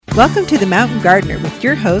Welcome to The Mountain Gardener with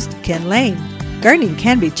your host, Ken Lane. Gardening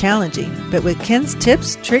can be challenging, but with Ken's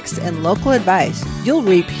tips, tricks, and local advice, you'll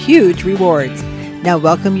reap huge rewards. Now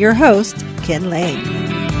welcome your host, Ken Lane.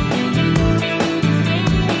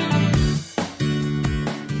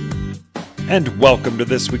 And welcome to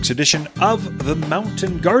this week's edition of The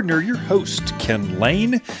Mountain Gardener, your host, Ken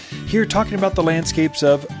Lane, here talking about the landscapes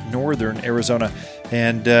of northern Arizona.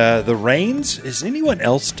 And the rains, is anyone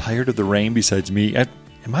else tired of the rain besides me?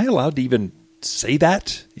 Am I allowed to even say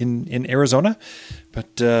that in Arizona?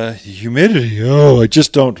 But humidity, I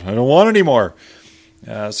don't want any more.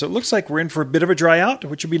 So it looks like we're in for a bit of a dry out,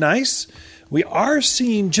 which would be nice. We are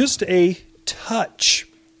seeing just a touch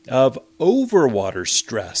of overwater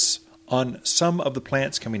stress on some of the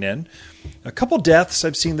plants coming in. A couple deaths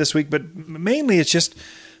I've seen this week, but mainly it's just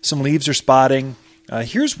some leaves are spotting.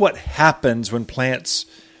 Here's what happens when plants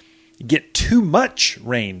get too much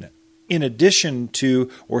rain. In addition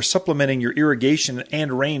to or supplementing your irrigation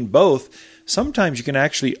and rain both, sometimes you can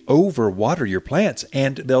actually overwater your plants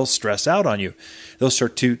and they'll stress out on you. They'll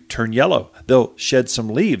start to turn yellow. They'll shed some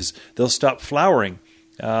leaves. They'll stop flowering.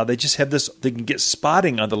 They just have this, they can get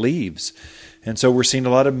spotting on the leaves. And so we're seeing a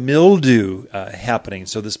lot of mildew happening.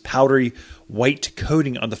 So this powdery white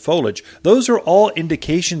coating on the foliage, those are all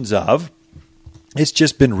indications of it's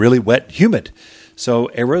just been really wet and humid.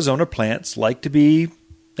 So Arizona plants like to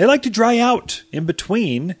dry out in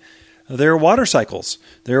between their water cycles,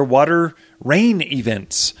 their water rain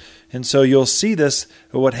events. And so you'll see this.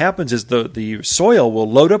 What happens is the soil will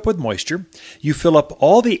load up with moisture. You fill up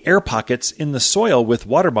all the air pockets in the soil with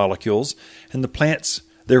water molecules, and the plants,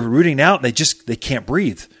 they're rooting out. They can't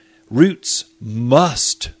breathe. Roots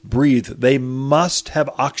must breathe. They must have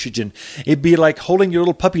oxygen. It'd be like holding your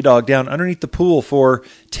little puppy dog down underneath the pool for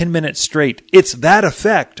 10 minutes straight. It's that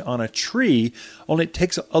effect on a tree, only it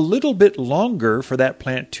takes a little bit longer for that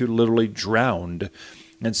plant to literally drown.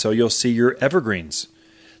 And so you'll see your evergreens.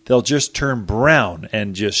 They'll just turn brown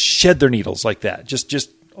and just shed their needles like that,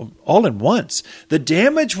 just all at once. The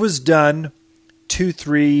damage was done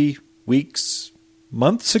 2-3 weeks,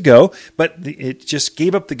 months ago, but it just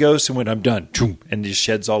gave up the ghost and went, I'm done, and just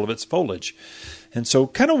sheds all of its foliage. And so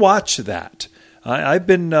kind of watch that. I've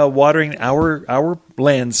been watering our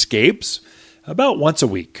landscapes about once a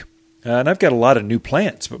week. And I've got a lot of new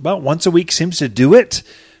plants, but about once a week seems to do it.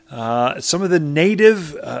 Some of the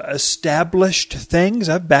native established things,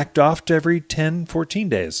 I've backed off to every 10, 14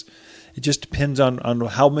 days. It just depends on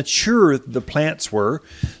how mature the plants were.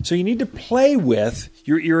 So you need to play with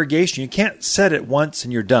your irrigation. You can't set it once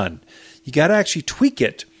and you're done. You got to actually tweak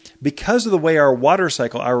it because of the way our water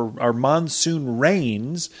cycle, our monsoon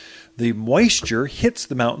rains, the moisture hits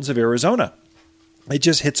the mountains of Arizona. It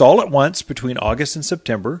just hits all at once between August and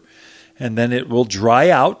September. And then it will dry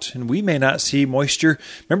out, and we may not see moisture.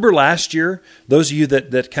 Remember last year, those of you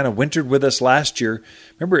that kind of wintered with us last year,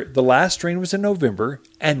 remember the last rain was in November,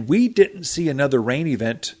 and we didn't see another rain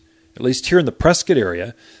event, at least here in the Prescott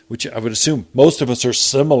area, which I would assume most of us are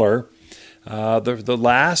similar. The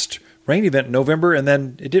last rain event in November, and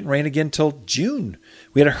then it didn't rain again until June.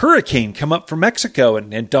 We had a hurricane come up from Mexico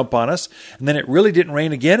and dump on us, and then it really didn't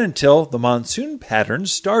rain again until the monsoon pattern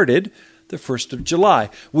started the 1st of July,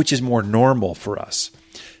 which is more normal for us.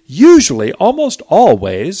 Usually, almost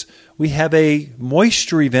always, we have a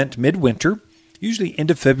moisture event midwinter, usually end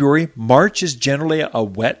of February. March is generally a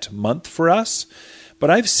wet month for us. But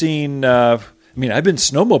I've seen, I've been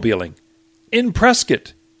snowmobiling in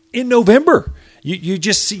Prescott in November. You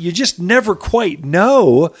just never quite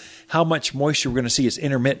know how much moisture we're going to see. It's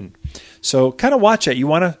intermittent. So kind of watch that. You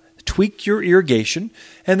want to tweak your irrigation.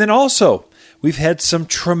 And then also, we've had some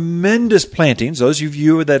tremendous plantings. Those of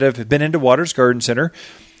you that have been into Waters Garden Center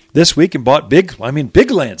this week and bought big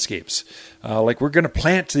landscapes. Like we're going to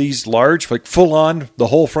plant these large, like full on the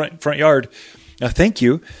whole front yard. Thank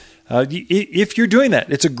you. If you're doing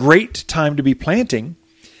that, it's a great time to be planting,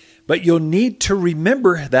 but you'll need to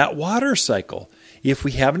remember that water cycle. If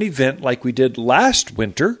we have an event like we did last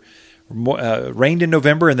winter, rained in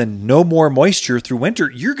November and then no more moisture through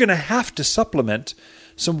winter, you're going to have to supplement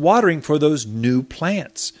some watering for those new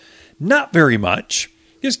plants. Not very much.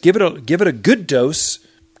 Just give it a good dose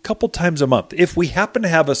a couple times a month. If we happen to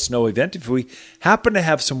have a snow event, if we happen to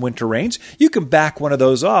have some winter rains, you can back one of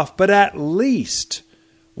those off, but at least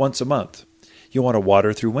once a month. You want to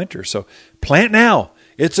water through winter. So plant now.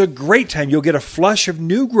 It's a great time. You'll get a flush of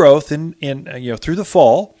new growth in through the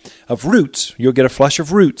fall of roots. You'll get a flush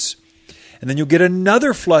of roots. And then you'll get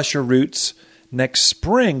another flush of roots next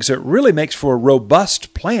spring. So it really makes for a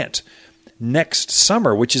robust plant. next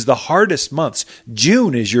summer, which is the hardest months.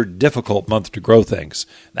 June is your difficult month to grow things.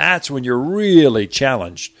 That's when you're really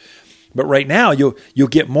challenged. But right now, you'll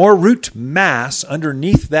get more root mass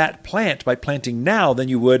underneath that plant by planting now than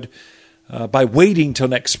you would by waiting till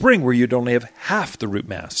next spring, where you'd only have half the root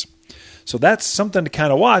mass. So that's something to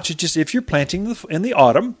kind of watch. It's just if you're planting in the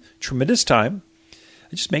autumn, tremendous time,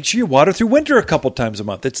 just make sure you water through winter a couple times a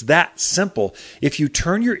month. It's that simple. If you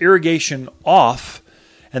turn your irrigation off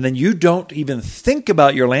and then you don't even think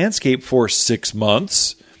about your landscape for 6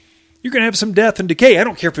 months, you're going to have some death and decay. I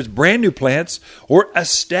don't care if it's brand new plants or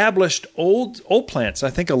established old plants. I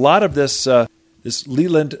think a lot of this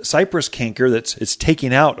Leland cypress canker it's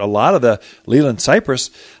taking out a lot of the Leland cypress.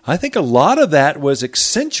 I think a lot of that was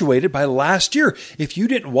accentuated by last year. If you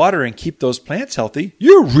didn't water and keep those plants healthy,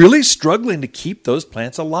 you're really struggling to keep those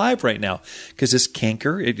plants alive right now because this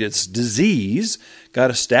canker, its disease, got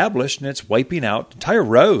established and it's wiping out entire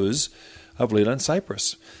rows of Leland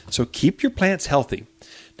cypress. So keep your plants healthy.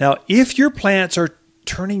 Now, if your plants are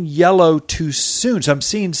turning yellow too soon, so I'm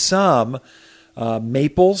seeing some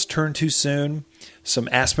maples turn too soon, some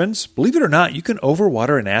aspens. Believe it or not, you can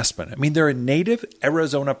overwater an aspen. I mean, they're a native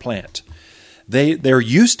Arizona plant. They're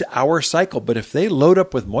used to our cycle, but if they load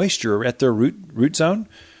up with moisture at their root zone,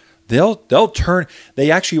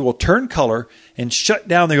 they actually will turn color and shut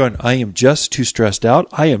down. They're going, I am just too stressed out.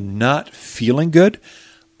 I am not feeling good.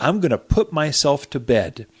 I'm going to put myself to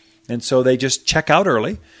bed. And so they just check out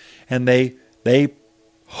early, and they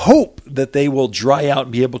hope that they will dry out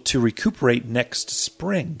and be able to recuperate next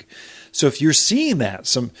spring. So if you're seeing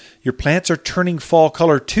that, your plants are turning fall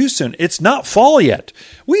color too soon. It's not fall yet.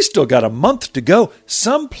 We still got a month to go.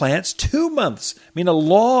 Some plants, 2 months. I mean, a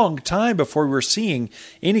long time before we're seeing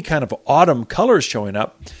any kind of autumn colors showing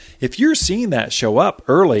up. If you're seeing that show up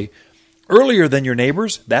earlier than your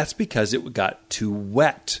neighbors, that's because it got too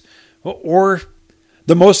wet. Or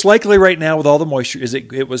the most likely right now with all the moisture is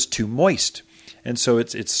it was too moist. And so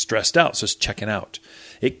it's stressed out, so it's checking out.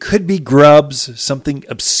 It could be grubs, something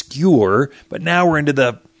obscure, but now we're into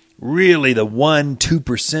the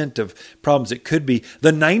 1-2% of problems. It could be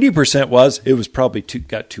the 90% it was probably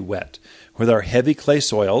got too wet. With our heavy clay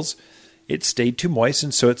soils, it stayed too moist,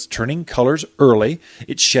 and so it's turning colors early.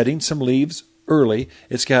 It's shedding some leaves early.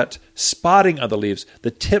 It's got spotting on the leaves.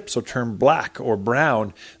 The tips will turn black or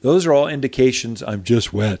brown. Those are all indications I'm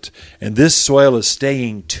just wet, and this soil is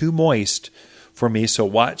staying too moist for me, so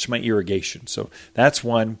watch my irrigation. So that's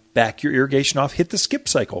one. Back your irrigation off. Hit the skip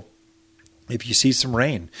cycle if you see some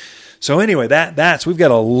rain. So anyway, we've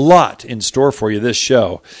got a lot in store for you this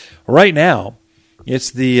show. Right now, it's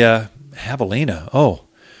the Javelina. Oh,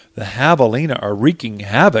 the Javelina are wreaking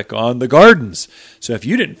havoc on the gardens. So if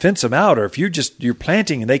you didn't fence them out, or if you're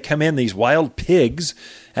planting and they come in, these wild pigs,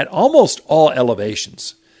 at almost all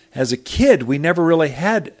elevations. As a kid, we never really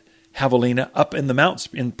had Javelina up in the mountains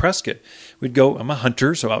in Prescott. I'm a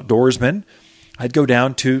hunter, so outdoorsman. I'd go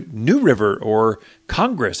down to New River or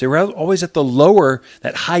Congress. They were always at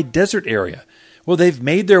that high desert area. Well, they've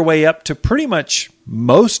made their way up to pretty much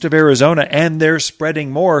most of Arizona, and they're spreading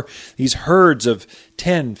more. These herds of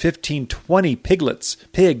 10, 15, 20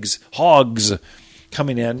 pigs, hogs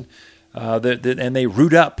coming in, and they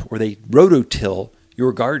root up or they rototill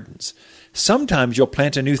your gardens. Sometimes you'll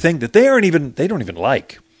plant a new thing that they don't even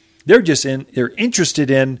like. They're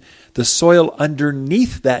interested in the soil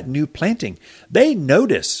underneath that new planting. They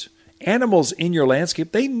notice animals in your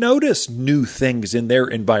landscape. They notice new things in their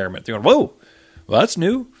environment. They're going, whoa, well, that's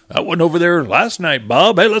new. I went over there last night,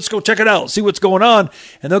 Bob. Hey, let's go check it out, see what's going on.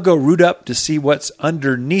 And they'll go root up to see what's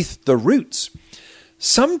underneath the roots.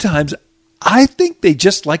 Sometimes I think they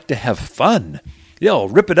just like to have fun. They'll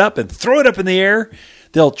rip it up and throw it up in the air.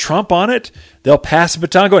 They'll tromp on it. They'll pass the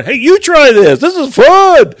baton going, hey, you try this. This is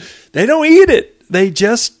fun. They don't eat it. They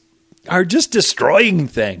just are destroying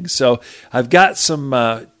things. So I've got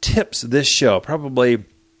some tips this show. Probably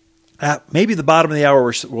maybe the bottom of the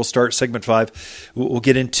hour we'll start segment 5. We'll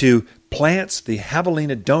get into plants the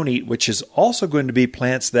Javelina don't eat, which is also going to be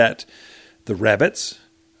plants that the rabbits,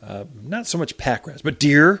 not so much pack rats, but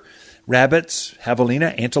deer, rabbits,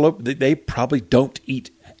 Javelina, antelope, they probably don't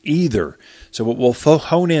eat either. So we'll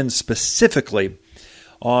hone in specifically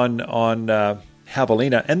on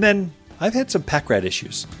Javelina. And then I've had some pack rat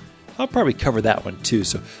issues. I'll probably cover that one too.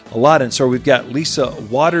 So a lot in store. We've got Lisa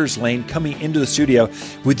Waterslane coming into the studio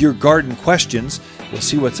with your garden questions. We'll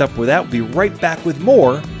see what's up with that. We'll be right back with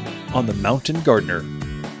more on The Mountain Gardener.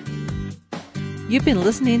 You've been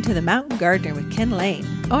listening to The Mountain Gardener with Ken Lane,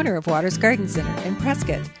 owner of Waters Garden Center in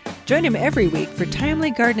Prescott. Join him every week for timely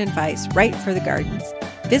garden advice right for the gardens.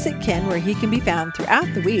 Visit Ken where he can be found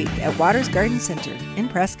throughout the week at Waters Garden Center in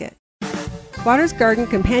Prescott. Waters Garden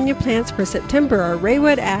companion plants for September are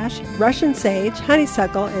raywood ash, Russian sage,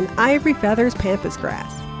 honeysuckle, and ivory feathers pampas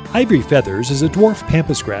grass. Ivory feathers is a dwarf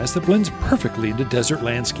pampas grass that blends perfectly into desert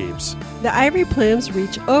landscapes. The ivory plumes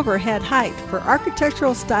reach over head height for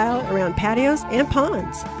architectural style around patios and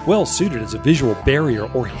ponds. Well suited as a visual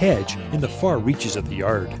barrier or hedge in the far reaches of the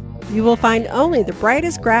yard. You will find only the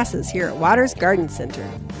brightest grasses here at Waters Garden Center.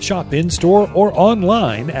 Shop in-store or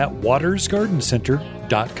online at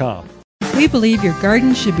watersgardencenter.com. We believe your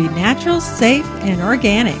garden should be natural, safe, and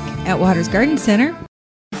organic. At Waters Garden Center,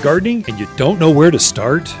 Gardening and you don't know where to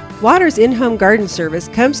start? Waters in-home garden service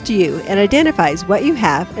comes to you and identifies what you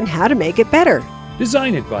have and how to make it better.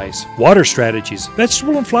 Design advice, water strategies,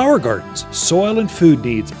 vegetable and flower gardens, soil and food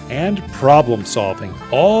needs, and problem solving.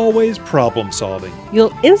 Always problem solving.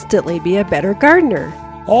 You'll instantly be a better gardener.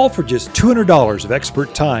 All for just $200 of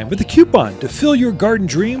expert time with a coupon to fill your garden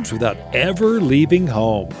dreams without ever leaving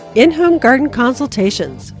home. In-home garden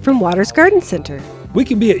consultations from Waters Garden Center. We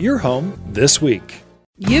can be at your home this week.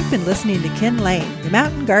 you've been listening to Ken Lane, the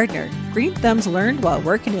Mountain Gardener. Green thumbs learned while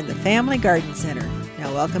working in the Family Garden Center.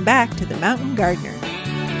 Now welcome back to the Mountain Gardener.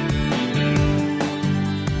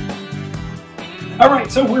 All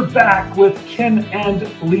right, so we're back with Ken and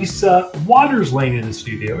Lisa Waters Lane in the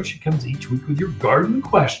studio. She comes each week with your garden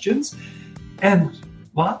questions, and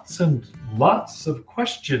lots of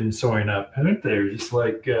questions showing up, aren't there? Just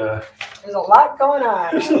like there's a lot going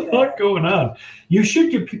on. There's a lot going on. You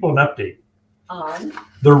should give people an update On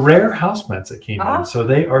the rare houseplants that came in. So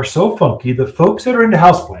they are so funky. The folks that are into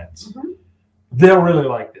houseplants, they'll really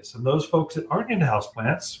like this, and those folks that aren't into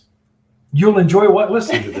houseplants, you'll enjoy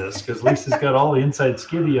listening to this, because Lisa's got all the inside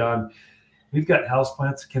skivvy on. We've got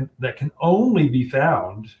houseplants that can only be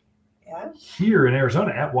found here in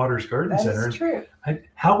Arizona at Waters Garden Center. That's true.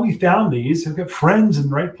 How we found these, we've got friends in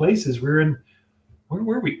the right places. We're in, where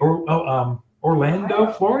were we?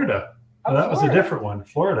 Orlando, Florida. Oh, that was a Florida. different one,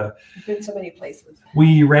 Florida. We've been so many places.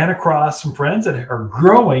 We ran across some friends that are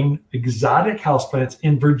growing exotic houseplants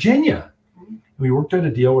in Virginia. We worked out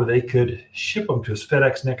a deal where they could ship them to us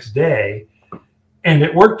FedEx next day, and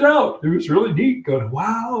it worked out. It was really neat going,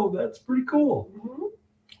 wow, that's pretty cool.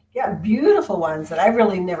 Yeah, beautiful ones that I've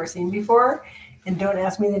really never seen before. And don't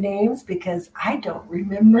ask me the names because I don't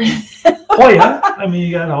remember. Oh, yeah. I mean,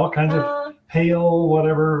 you got all kinds of pale,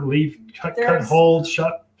 whatever, leaf, cut, hold,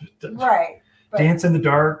 shut, right. dance in the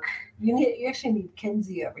dark. You actually need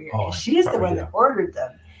Kenzie over here. Oh, She's the one that ordered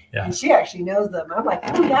them. Yeah. And she actually knows them. I'm like,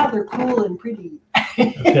 oh, yeah, they're cool and pretty.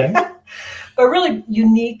 Okay. But really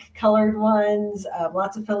unique colored ones,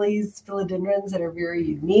 lots of philodendrons that are very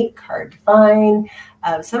unique, hard to find.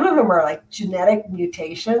 Some of them are like genetic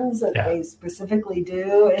mutations that they specifically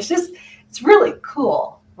do. It's really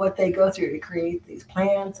cool what they go through to create these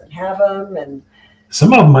plants and have them. And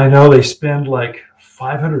some of them I know they spend like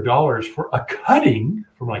 $500 for a cutting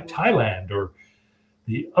from like Thailand or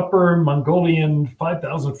the upper Mongolian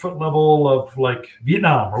 5,000 foot level of like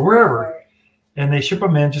Vietnam or wherever. Right. And they ship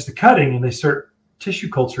them in just a cutting, and they start tissue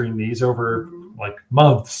culturing these over like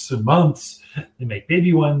months and months. They make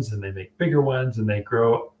baby ones and they make bigger ones, and they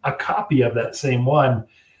grow a copy of that same one,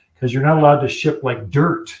 because you're not allowed to ship like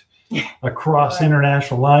dirt across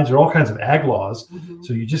international lines. There are all kinds of ag laws.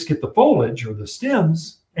 So you just get the foliage or the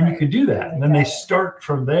stems, and you can do that. And then they start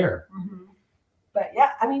from there. But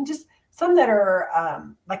yeah, I mean, just some that are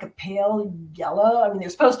like a pale yellow. I mean, they're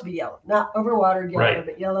supposed to be yellow, not overwatered yellow,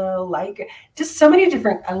 but yellow, like just so many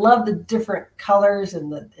different. I love the different colors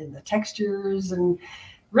and the textures, and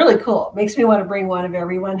really cool. Makes me want to bring one of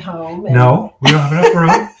everyone home. No, we don't have enough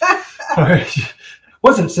room.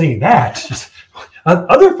 Wasn't saying that. Just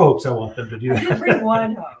other folks, I want them to do that. You bring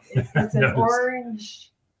one home. It's an orange.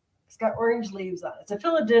 It's got orange leaves on it. It's a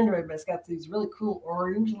philodendron, but it's got these really cool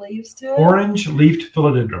orange leaves to it. Orange leafed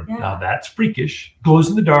philodendron. Yeah. Now that's freakish. Glows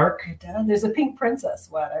in the dark. It does. There's a pink princess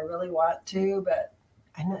one I really want to, but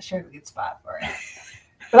I'm not sure of a good spot for it.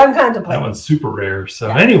 But I'm contemplating. That one's super rare. So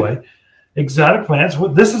anyway, exotic plants.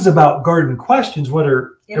 This is about garden questions. What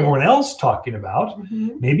are everyone else talking about?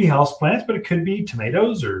 Maybe house plants, but it could be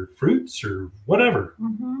tomatoes or fruits or whatever.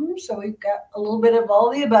 So we've got a little bit of all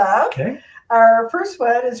the above. Okay. Our first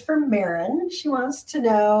one is from Marin. She wants to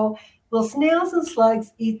know, will snails and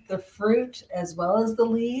slugs eat the fruit as well as the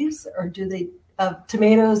leaves, or do they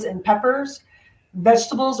tomatoes and peppers,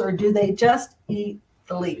 vegetables, or do they just eat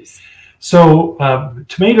the leaves? So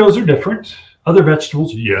tomatoes are different. Other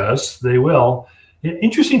vegetables, yes, they will.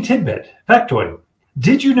 Interesting tidbit, factoid.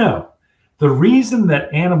 Did you know the reason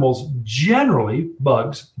that animals, generally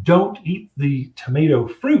bugs, don't eat the tomato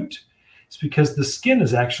fruit is because the skin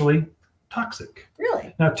is actually toxic.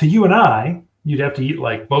 Really? Now, to you and I, you'd have to eat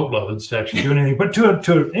like boatloads to actually do anything. But to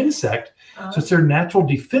an insect, since they're natural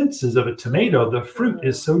defenses of a tomato, the fruit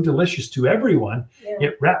is so delicious to everyone. Yeah.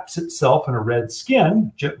 It wraps itself in a red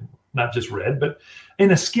skin, not just red, but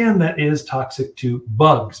in a skin that is toxic to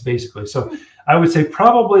bugs, basically. So I would say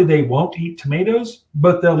probably they won't eat tomatoes,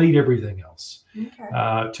 but they'll eat everything else. Okay.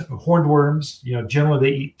 Hornworms, generally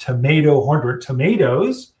they eat hornworm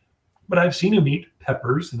tomatoes, but I've seen them eat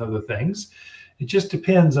peppers and other things. It just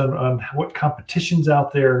depends on what competition's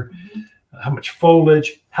out there, how much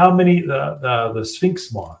foliage, how many, the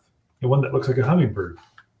sphinx moth, the one that looks like a hummingbird.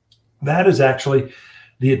 That is actually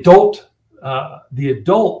the adult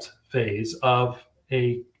phase of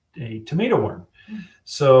a tomato worm.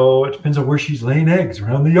 So it depends on where she's laying eggs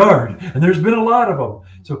around the yard. And there's been a lot of them.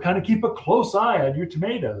 So kind of keep a close eye on your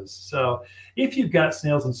tomatoes. So if you've got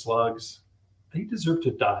snails and slugs, they deserve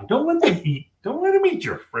to die. Don't let them eat. Don't let them eat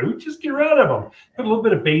your fruit. Just get rid of them. Put a little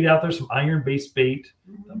bit of bait out there, some iron-based bait.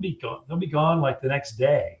 They'll be gone. They'll be gone like the next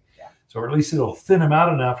day. Yeah. So or at least it'll thin them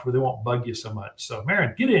out enough where they won't bug you so much. So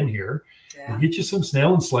Maren, get in here and get you some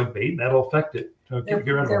snail and slug bait, and that'll affect it. So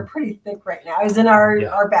they're pretty thick right now. I was in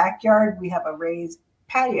our backyard. We have a raised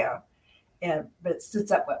patio, but it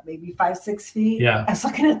sits up maybe 5-6 feet. Yeah. I was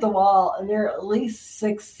looking at the wall, and there are at least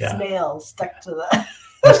 6 snails stuck to the.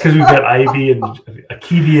 That's because we've got ivy and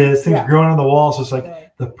acacias, things growing on the wall. So it's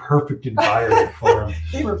like the perfect environment for them.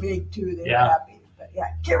 They were big too. They were happy. But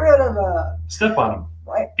get rid of them. Step on them.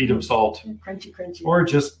 Right. Feed them salt. Crunchy. Or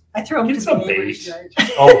just I throw them get to some the bait.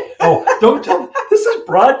 Don't tell. This is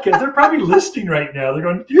broadcast. They're probably listening right now. They're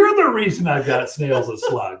going, you're the reason I've got snails and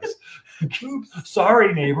slugs. Oops.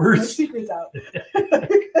 Sorry, neighbors. No secrets out.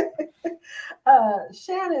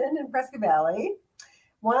 Shannon in Prescott Valley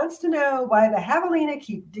wants to know why the javelina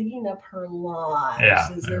keep digging up her lawn.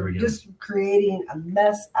 Says they're just creating a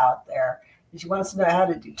mess out there. And she wants to know how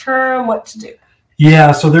to determine what to do.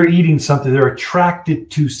 Yeah, so they're eating something. They're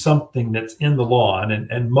attracted to something that's in the lawn, and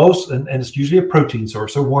it's usually a protein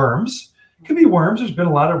source. So worms. It could be worms. There's been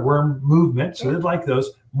a lot of worm movement, so they'd like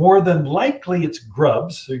those. More than likely, it's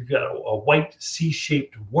grubs. So you've got a white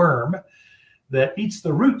C-shaped worm that eats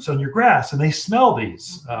the roots on your grass, and they smell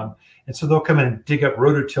these. And so they'll come in and dig up,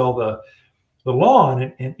 rototill the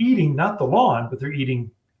lawn and eating, not the lawn, but they're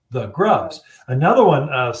eating the grubs. Another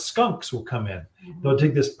one, skunks will come in. They'll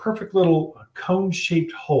dig this perfect little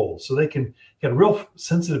cone-shaped hole. So they can get a real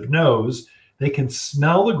sensitive nose. They can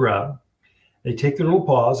smell the grub. They take their little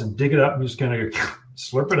paws and dig it up and just kind of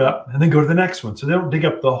slurp it up and then go to the next one. So they don't dig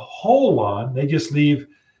up the whole lawn. They just leave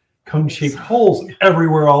cone-shaped holes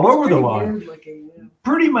everywhere all over the lawn.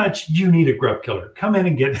 Pretty much you need a grub killer. Come in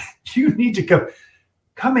and you need to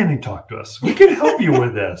come in and talk to us. We can help you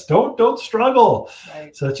with this. Don't struggle.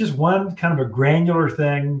 Right. So it's just one kind of a granular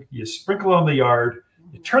thing. You sprinkle on the yard,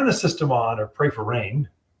 you turn the system on or pray for rain.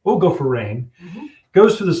 We'll go for rain.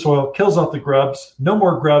 Goes through the soil, kills off the grubs. No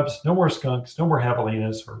more grubs, no more skunks, no more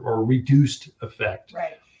javelinas or reduced effect.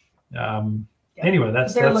 Right. Anyway,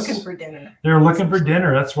 they're looking for dinner. They're looking for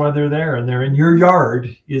dinner. That's why they're there. And they're in your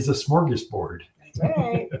yard is a smorgasbord. That's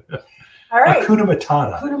right. All right. Hakuna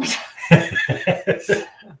Matata.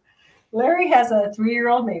 Larry has a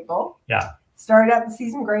 3-year-old maple. Yeah. Started out the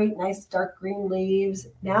season great, nice dark green leaves.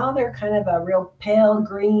 Now they're kind of a real pale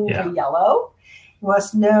green to yellow. He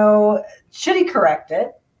wants to know, should he correct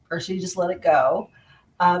it or should he just let it go?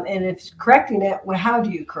 And if correcting it, well, how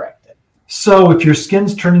do you correct it? So if your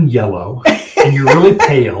skin's turning yellow and you're really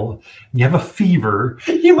pale and you have a fever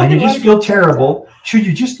and you just feel terrible, should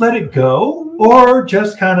you just let it go or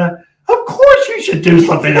just kind of course you should do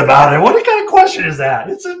something about it. What kind of question is that?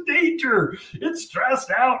 It's in danger. It's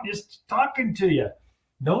stressed out. It's talking to you.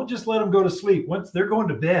 Don't just let them go to sleep. Once they're going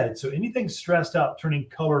to bed, so anything stressed out, turning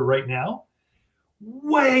color right now,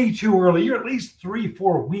 way too early. You're at least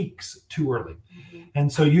 3-4 weeks too early.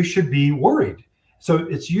 And so you should be worried. So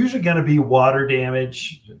it's usually going to be water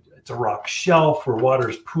damage. It's a rock shelf where water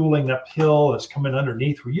is pooling uphill. It's coming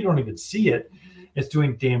underneath where you don't even see it. It's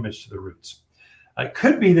doing damage to the roots. It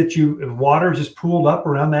could be that water just pooled up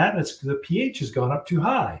around that and the pH has gone up too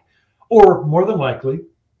high. Or more than likely,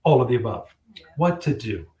 all of the above. What to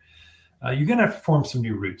do? You're going to have to form some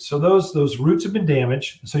new roots. So those roots have been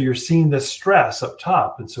damaged. So you're seeing the stress up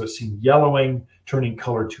top. And so it's seen yellowing, turning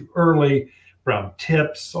color too early, brown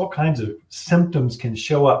tips, all kinds of symptoms can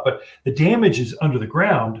show up. But the damage is under the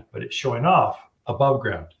ground, but it's showing off above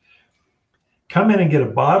ground. Come in and get a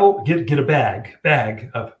bottle, get a bag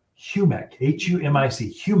of humic,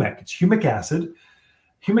 Humic, humic. It's humic acid.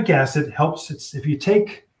 Humic acid helps. If you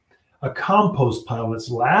take a compost pile,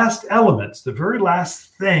 its last elements, the very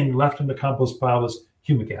last thing left in the compost pile is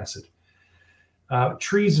humic acid.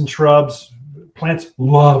 trees and shrubs, plants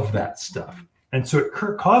love that stuff. And so it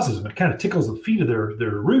causes them, it kind of tickles the feet of their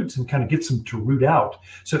roots and kind of gets them to root out.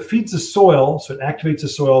 So it feeds the soil, so it activates the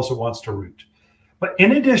soil, so it wants to root. But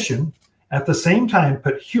in addition, at the same time,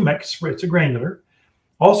 put humic, it's a granular.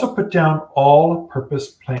 Also put down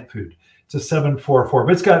all-purpose plant food. It's a 744,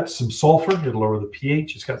 but it's got some sulfur, it'll lower the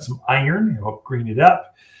pH. It's got some iron, it'll help green it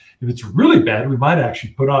up. If it's really bad, we might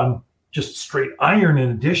actually put on just straight iron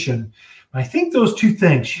in addition. I think those two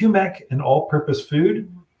things, humic and all-purpose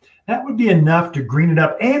food, that would be enough to green it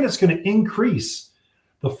up, and it's going to increase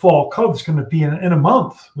the fall color. It's going to be in a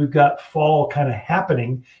month. We've got fall kind of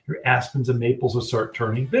happening. Your aspens and maples will start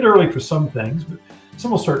turning. A bit early for some things, but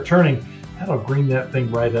some will start turning. That'll green that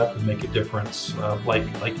thing right up and make a difference, like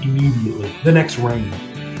immediately. The next rain.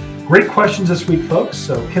 Great questions this week, folks.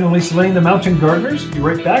 So Ken and Lisa Lane, the Mountain Gardeners. Be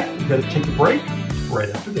right back. We've got to take a break right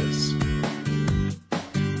after this.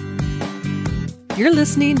 You're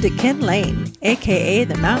listening to Ken Lane, a.k.a.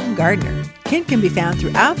 the Mountain Gardener. Ken can be found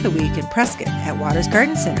throughout the week in Prescott at Waters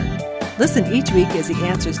Garden Center. Listen each week as he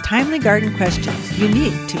answers timely garden questions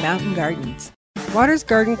unique to mountain gardens. Waters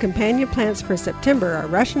Garden companion plants for September are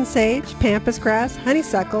Russian sage, pampas grass,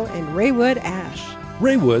 honeysuckle, and raywood ash.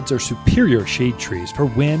 Raywoods are superior shade trees for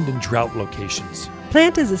wind and drought locations.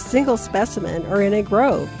 Plant as a single specimen or in a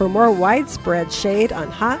grove for more widespread shade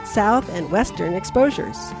on hot south and western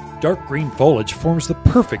exposures. Dark green foliage forms the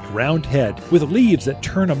perfect round head with leaves that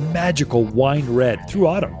turn a magical wine red through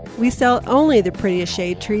autumn. We sell only the prettiest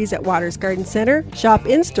shade trees at Waters Garden Center. Shop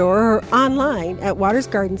in-store or online at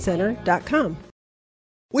watersgardencenter.com.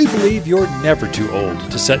 We believe you're never too old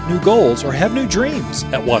to set new goals or have new dreams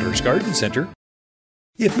at Waters Garden Center.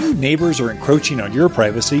 If new neighbors are encroaching on your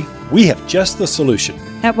privacy, we have just the solution.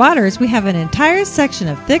 At Waters, we have an entire section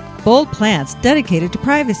of thick, bold plants dedicated to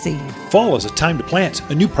privacy. Fall is a time to plant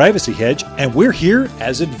a new privacy hedge, and we're here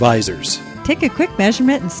as advisors. Take a quick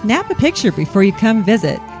measurement and snap a picture before you come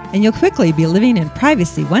visit, and you'll quickly be living in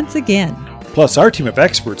privacy once again. Plus, our team of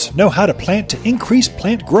experts know how to plant to increase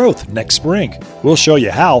plant growth next spring. We'll show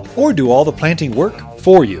you how or do all the planting work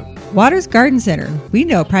for you. Waters Garden Center. We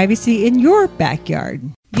know privacy in your backyard.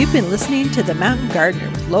 You've been listening to The Mountain Gardener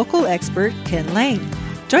with local expert Ken Lane.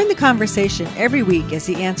 Join the conversation every week as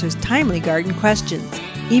he answers timely garden questions.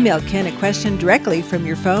 Email Ken a question directly from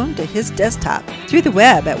your phone to his desktop through the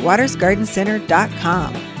web at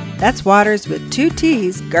watersgardencenter.com. That's Waters with 2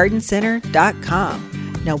 T's,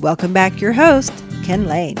 gardencenter.com. Now welcome back your host, Ken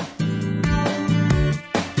Lane.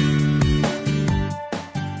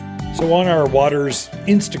 So on our Waters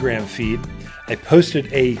Instagram feed, I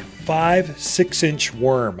posted a 5-6-inch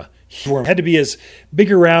worm. Worm had to be as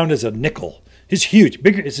big around as a nickel. It's huge,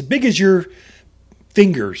 bigger. It's as big as your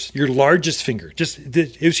fingers, your largest finger.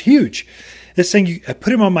 It was huge. This thing, I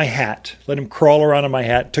put him on my hat, let him crawl around on my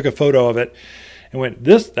hat, took a photo of it, and went,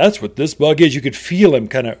 that's what this bug is. You could feel him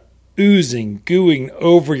kind of oozing, gooing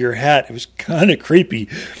over your hat. It was kind of creepy,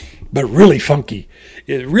 but really funky.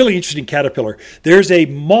 It's a really interesting caterpillar. There's a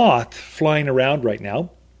moth flying around right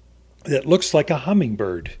now that looks like a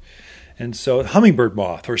hummingbird. And so hummingbird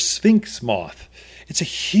moth or sphinx moth. It's a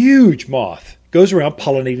huge moth. Goes around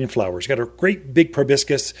pollinating flowers. Got a great big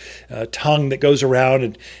proboscis tongue that goes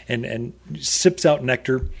around and sips out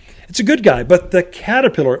nectar. It's a good guy, but the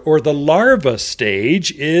caterpillar or the larva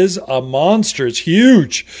stage is a monster. It's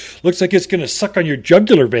huge. Looks like it's going to suck on your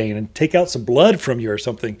jugular vein and take out some blood from you or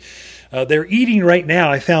something. They're eating right now.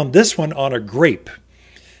 I found this one on a grape.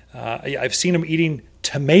 I've seen them eating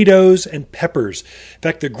tomatoes and peppers. In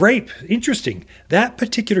fact, the grape, interesting, that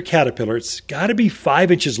particular caterpillar, it's got to be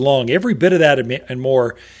 5 inches long, every bit of that and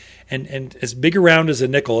more, and as big around as a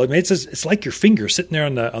nickel. It's like your finger sitting there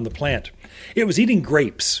on the plant. It was eating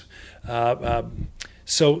grapes,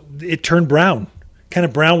 so it turned brown, kind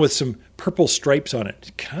of brown with some purple stripes on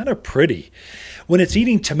it. Kind of pretty. When it's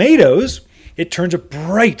eating tomatoes, it turns a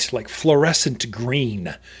bright, like fluorescent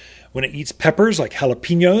green. When it eats peppers, like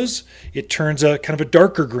jalapenos, it turns a kind of a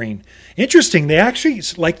darker green. Interesting, they actually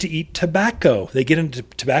like to eat tobacco. They get into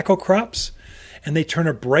tobacco crops, and they turn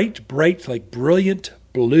a bright, like brilliant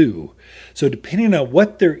blue. So depending on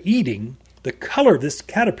what they're eating, the color of this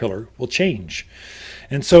caterpillar will change.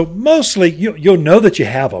 And so mostly, you'll know that you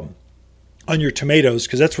have them on your tomatoes,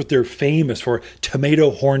 because that's what they're famous for, tomato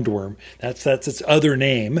horned-worm. That's its other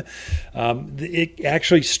name. It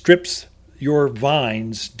actually strips your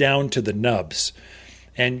vines down to the nubs.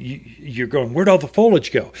 And you're going, where'd all the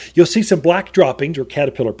foliage go? You'll see some black droppings or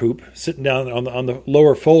caterpillar poop sitting down on the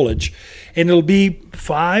lower foliage, and it'll be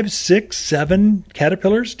 5, 6, 7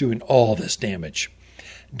 caterpillars doing all this damage.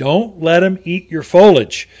 Don't let them eat your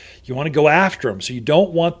foliage. You want to go after them. So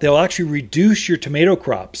they'll actually reduce your tomato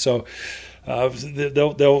crop. So they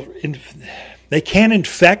can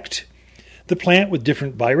infect the plant with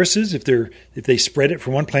different viruses if they spread it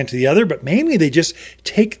from one plant to the other, but mainly they just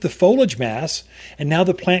take the foliage mass, and now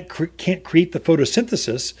the plant can't create the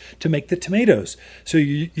photosynthesis to make the tomatoes. So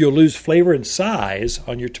you'll lose flavor and size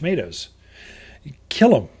on your tomatoes. You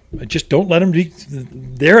kill them. Just don't let them be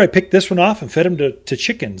there. I picked this one off and fed them to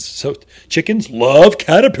chickens. So chickens love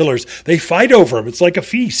caterpillars. They fight over them. It's like a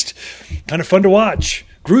feast. Kind of fun to watch.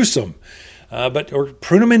 Gruesome. Or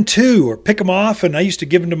prune them in two, or pick them off. And I used to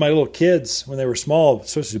give them to my little kids when they were small,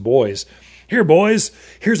 especially boys. Here, boys,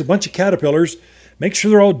 here's a bunch of caterpillars. Make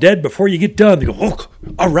sure they're all dead before you get done. They go, oh,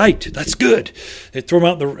 all right, that's good. They throw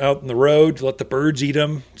them out in the road, let the birds eat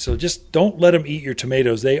them. So just don't let them eat your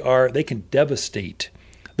tomatoes. They can devastate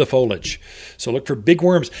the foliage. So look for big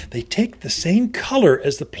worms. They take the same color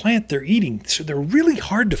as the plant they're eating, so they're really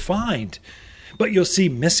hard to find. But you'll see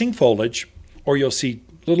missing foliage, or you'll see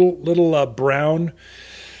little brown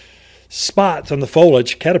spots on the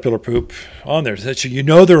foliage, caterpillar poop on there. So you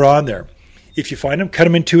know they're on there. If you find them, cut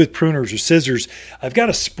them in two with pruners or scissors. I've got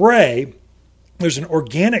a spray. There's an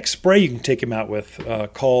organic spray you can take them out with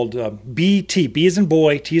called BT. B as in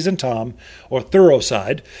boy, T as in Tom, or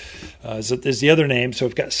Thurocide is the other name. So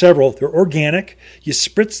I've got several. They're organic. You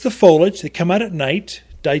spritz the foliage. They come out at night,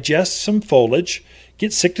 digest some foliage,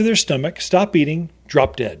 get sick to their stomach, stop eating,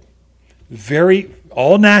 drop dead.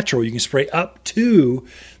 All natural. You can spray up to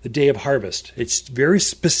the day of harvest. It's very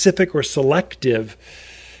specific or selective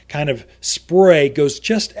kind of spray, goes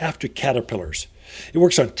just after caterpillars. It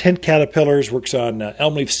works on tent caterpillars, works on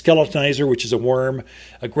elm leaf skeletonizer, which is a worm,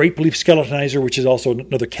 a grape leaf skeletonizer, which is also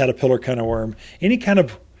another caterpillar kind of worm. Any kind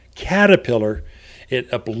of caterpillar, it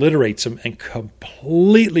obliterates them, and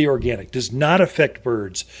completely organic. Does not affect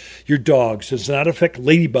birds, your dogs, does not affect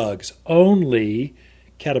ladybugs, only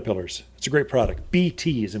caterpillars. It's a great product.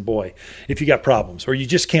 BT as in boy. If you got problems or you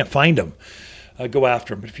just can't find them, go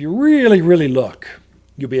after them. But if you really, really look,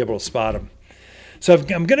 you'll be able to spot them. So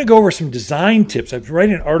I'm going to go over some design tips. I'm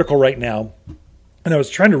writing an article right now, and I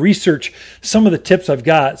was trying to research some of the tips I've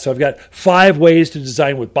got. So I've got 5 ways to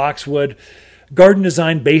design with boxwood, garden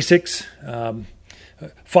design basics,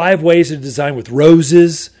 5 ways to design with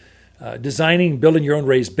roses, designing and building your own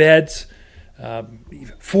raised beds,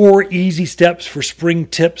 4 easy steps for spring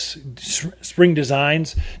tips, spring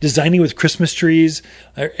designs, designing with Christmas trees,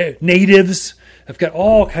 natives. I've got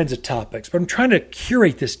all kinds of topics, but I'm trying to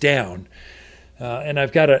curate this down. And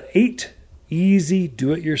I've got 8 easy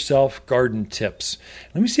do-it-yourself garden tips.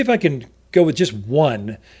 Let me see if I can go with just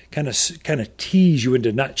one, kind of tease you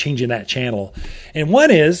into not changing that channel. And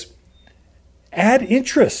one is add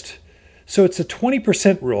interest. So it's a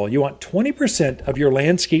 20% rule. You want 20% of your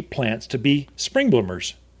landscape plants to be spring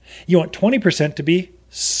bloomers. You want 20% to be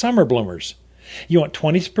summer bloomers. You want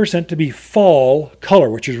 20% to be fall color,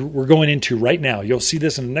 which is we're going into right now. You'll see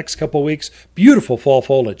this in the next couple of weeks. Beautiful fall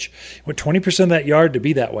foliage. You want 20% of that yard to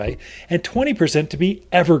be that way, and 20% to be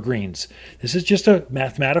evergreens. This is just a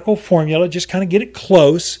mathematical formula. Just kind of get it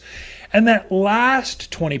close. And that last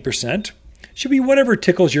 20% should be whatever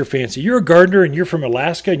tickles your fancy. You're a gardener and you're from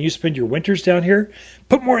Alaska and you spend your winters down here.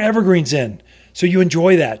 Put more evergreens in so you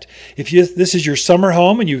enjoy that. If this is your summer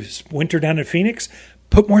home and you winter down in Phoenix,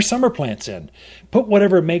 put more summer plants in. Put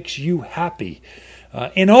whatever makes you happy.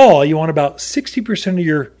 In all, you want about 60% of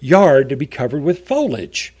your yard to be covered with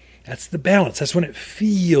foliage. That's the balance. That's when it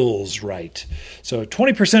feels right. So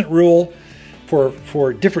 20% rule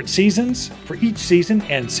for different seasons, for each season,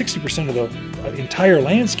 and 60% of the entire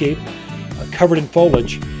landscape covered in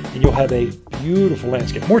foliage, and you'll have a beautiful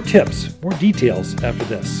landscape. More tips, more details after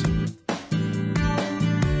this.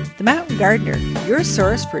 The Mountain Gardener, your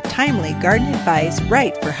source for timely garden advice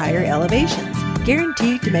right for higher elevations.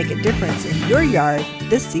 Guaranteed to make a difference in your yard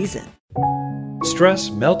this season. Stress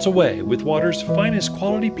melts away with water's finest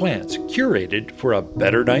quality plants, curated for a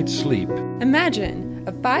better night's sleep. Imagine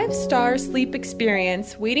a 5-star sleep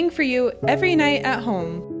experience waiting for you every night at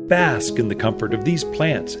home. Bask in the comfort of these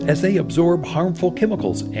plants as they absorb harmful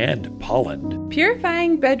chemicals and pollen.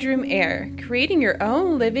 Purifying bedroom air, creating your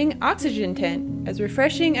own living oxygen tent, as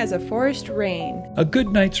refreshing as a forest rain. A good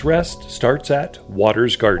night's rest starts at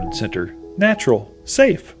Waters Garden Center. Natural,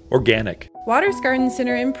 safe, organic. Waters Garden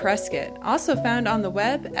Center in Prescott, also found on the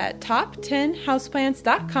web at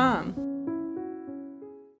top10houseplants.com.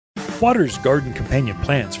 Waters Garden companion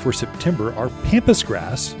plants for September are pampas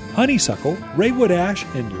grass, honeysuckle, raywood ash,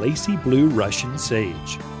 and lacy blue Russian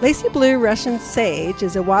sage. Lacy blue Russian sage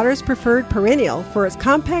is a Waters preferred perennial for its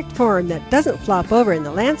compact form that doesn't flop over in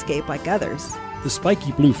the landscape like others. The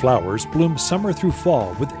spiky blue flowers bloom summer through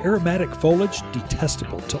fall with aromatic foliage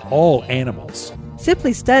detestable to all animals.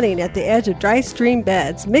 Simply stunning at the edge of dry stream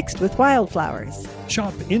beds mixed with wildflowers.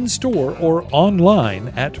 Shop in-store or online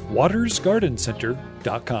at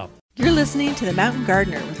watersgardencenter.com. You're listening to The Mountain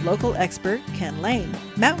Gardener with local expert Ken Lane.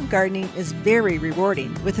 Mountain gardening is very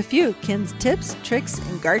rewarding, with a few Ken's tips, tricks,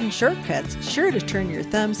 and garden shortcuts sure to turn your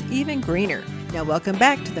thumbs even greener. Now welcome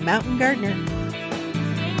back to The Mountain Gardener.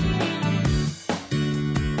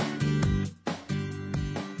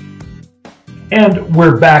 And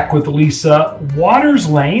we're back with Lisa Waters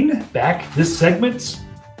Lane. Back, this segment's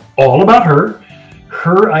all about her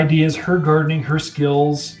ideas, her gardening, her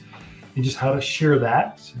skills, and just how to share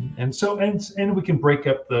that. And we can break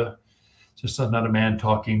up just not a man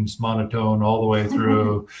talking monotone all the way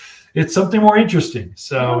through. It's something more interesting.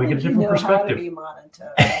 So we get a different perspective. How to be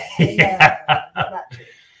monotone. Yeah. Not true.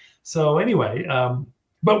 So anyway,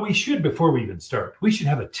 but we should, before we even start, we should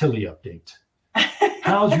have a Tilly update.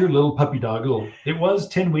 How's your little puppy dog? It was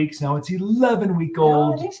 10 weeks. Now it's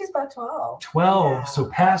 11-week-old. No, I think she's about 12. 12. Yeah. So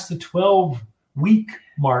past the 12-week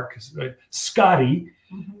mark, Scotty,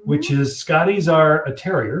 which is Scotties are a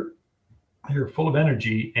terrier. They're full of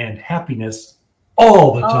energy and happiness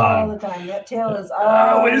all the time. All the time. That tail is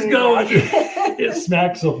always going. going. It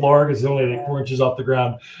smacks the floor because it's only like 4 inches off the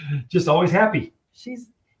ground. Just always happy. She's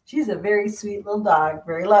a very sweet little dog,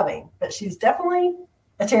 very loving, but she's definitely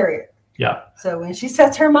a terrier. Yeah. So when she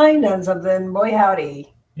sets her mind on something, boy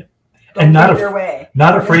howdy. Yeah. And not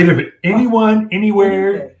afraid of anyone,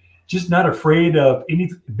 anywhere. Just not afraid of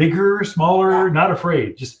anything bigger, smaller, not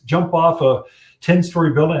afraid. Just jump off a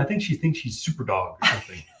 10-story building. I think she thinks she's super dog or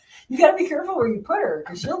something. You got to be careful where you put her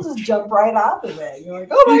because she'll just jump right off of it. You're like,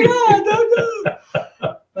 oh my God,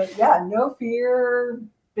 no. But yeah, no fear.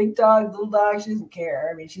 Big dog, little dog, she doesn't care.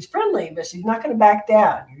 I mean, she's friendly, but she's not going to back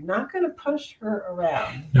down. You're not going to push her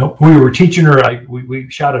around. Nope. We were teaching her. We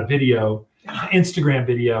shot a video, an Instagram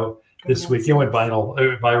video this week. It went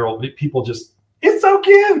viral. People just, it's so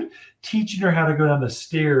cute. Teaching her how to go down the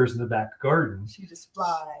stairs in the back garden. She just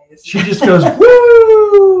flies. She just goes,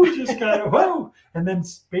 woo! Just kind of, whoa! And then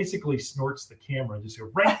basically snorts the camera and just go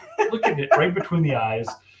right, look at it right between the eyes.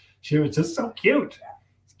 She was just so cute.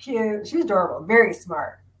 It's cute. She's adorable. Very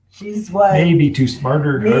smart. She's what? Maybe too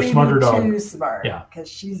smarter dog. Too smart. Yeah. Because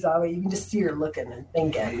she's always, you can just see her looking and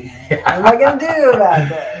thinking, what am I going to do about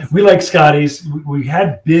this? We like Scotties. We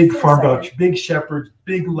had big farm dogs, big shepherds,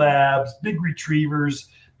 big labs, big retrievers,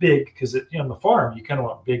 big, because on the farm, you kind of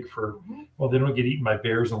want big for, well, they don't get eaten by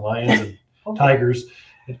bears and lions and tigers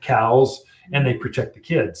and cows, and they protect the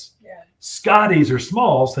kids. Yeah. Scotties are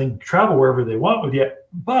small, so they can travel wherever they want with you,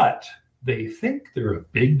 but they think they're a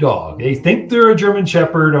big dog. They think they're a German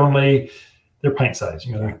Shepherd, only they're pint size.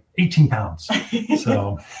 They're 18 pounds.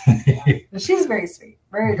 So she's very sweet,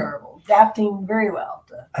 very adorable, adapting very well.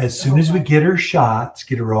 As soon as we get her shots,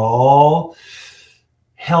 get her all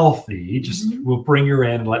healthy, we'll bring her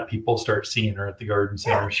in and let people start seeing her at the garden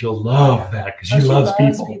center. Yeah. She'll love that because she loves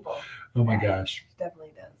people. Oh my gosh. She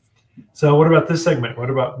definitely does. So what about this segment? What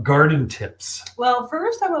about garden tips? Well,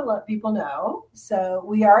 first I want to let people know. So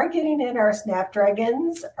we are getting in our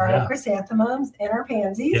snapdragons, our chrysanthemums, and our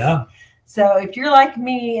pansies. Yeah. So if you're like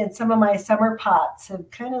me and some of my summer pots have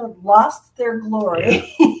kind of lost their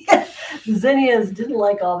glory, the zinnias didn't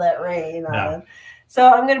like all that rain on them. So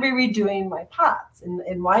I'm going to be redoing my pots.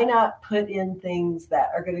 And why not put in things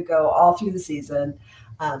that are going to go all through the season?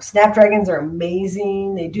 Snapdragons are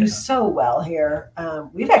amazing. They do so well here.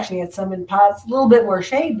 We've actually had some in pots, a little bit more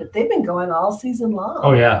shade, but they've been going all season long.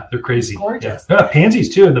 Oh, yeah. They're crazy. It's gorgeous. Yeah.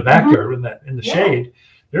 Pansies, too, in the backyard in the shade.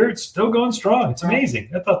 They're still going strong. It's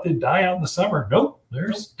amazing. I thought they'd die out in the summer. Nope.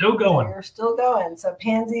 They're still going. They're still going. So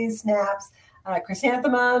pansies, snaps,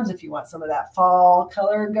 chrysanthemums, if you want some of that fall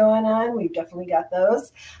color going on, we've definitely got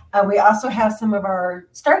those. We also have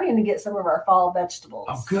starting to get some of our fall vegetables.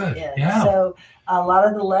 Oh, good. In. Yeah. So a lot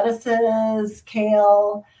of the lettuces,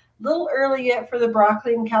 kale, a little early yet for the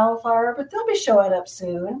broccoli and cauliflower, but they'll be showing up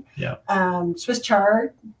soon. Yeah. Swiss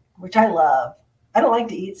chard, which I love. I don't like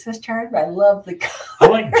to eat Swiss chard, but I love the color. I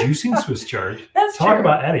like juicing Swiss chard. That's Talk true.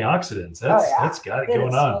 about antioxidants. That's got it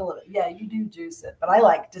going on. Yeah, you do juice it, but I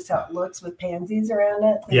like just how it looks with pansies around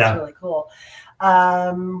it. That's really cool.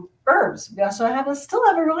 Herbs. We also still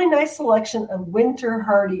have a really nice selection of winter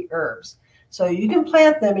hardy herbs. So you can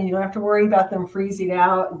plant them and you don't have to worry about them freezing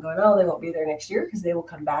out and going, oh, they won't be there next year, because they will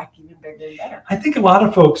come back even bigger and better. I think a lot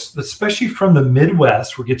of folks, especially from the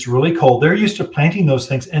Midwest where it gets really cold, they're used to planting those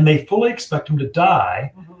things and they fully expect them to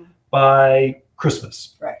die by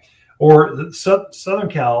Christmas. Right. Or the Southern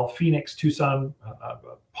Cal, Phoenix, Tucson,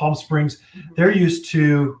 Palm Springs, they're used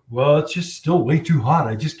to, well, it's just still way too hot.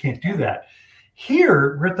 I just can't do that.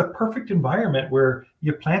 Here, we're at the perfect environment where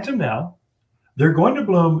you plant them now. They're going to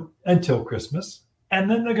bloom until Christmas, and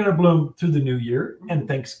then they're going to bloom through the new year and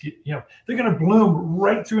Thanksgiving. They're going to bloom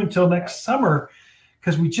right through until next summer,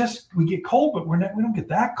 because we get cold, but we don't get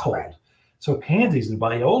that cold. Right. So pansies and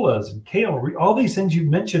violas and kale, all these things you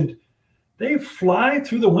mentioned, they fly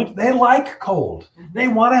through the winter. They like cold. They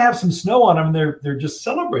want to have some snow on them. They're just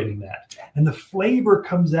celebrating that. And the flavor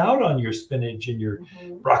comes out on your spinach and your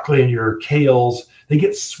broccoli and your kales. They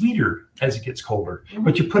get sweeter as it gets colder.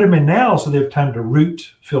 But you put them in now so they have time to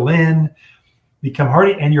root, fill in, become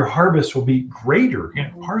hardy, and your harvest will be greater.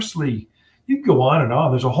 Parsley, you can go on and on.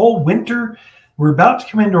 There's a whole winter. We're about to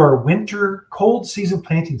come into our winter cold season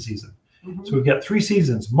planting season. So we've got 3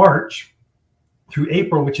 seasons: March through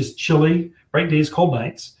April, which is chilly, bright days, cold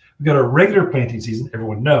nights. We've got our regular planting season.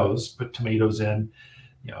 Everyone knows, put tomatoes in,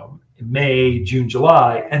 May, June,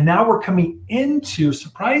 July. And now we're coming into,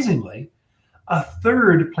 surprisingly, a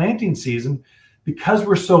 3rd planting season because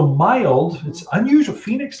we're so mild. It's unusual.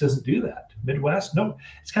 Phoenix doesn't do that. Midwest, no.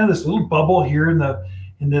 It's kind of this little bubble here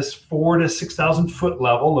in this 4,000 to 6,000 foot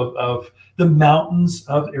level of the mountains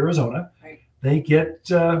of Arizona. Right. They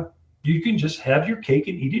get... you can just have your cake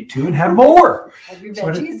and eat it too and have more. Have your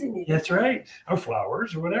veggies and eat it. That's right. Or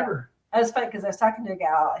flowers or whatever. Yeah. That was funny because I was talking to a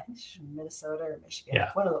gal, I think she's from Minnesota or Michigan,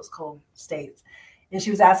 one of those cold states. And she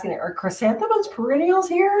was asking, are chrysanthemums perennials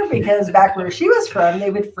here? Because back where she was from, they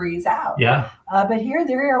would freeze out. Yeah. But here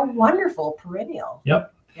they are a wonderful perennial.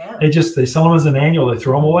 Yep. Yeah. They sell them as an annual. They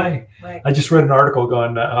throw them away. Right. I just read an article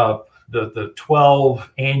going the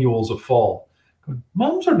 12 annuals of fall.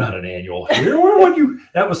 Mums are not an annual here.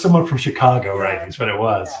 That was someone from Chicago, right? That's what it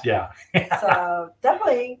was. Yeah. So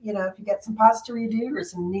definitely, if you get some pots to redo or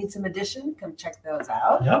need some addition, come check those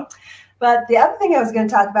out. Yep. But the other thing I was going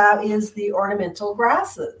to talk about is the ornamental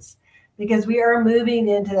grasses, because we are moving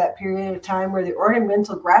into that period of time where the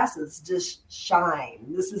ornamental grasses just shine.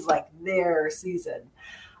 This is like their season.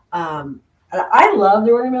 I love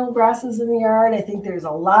the ornamental grasses in the yard. I think there's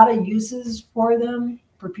a lot of uses for them,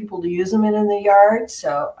 for people to use them in the yard.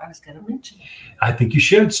 So I was going to mention it. I think you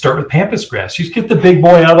should start with pampas grass. You just get the big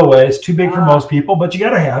boy out of the way. It's too big for most people, but you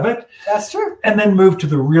got to have it. That's true. And then move to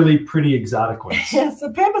the really pretty exotic ones. Yeah,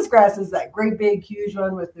 so pampas grass is that great big huge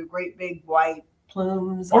one with the great big white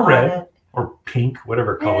plumes or on red it. Or pink,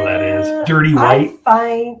 whatever color that is. Dirty white.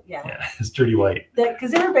 Yeah, it's dirty white.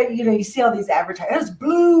 Because everybody, you see all these advertisements. There's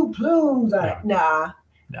blue plumes on it. Nah.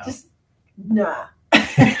 Just nah.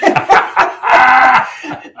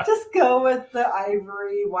 Just go with the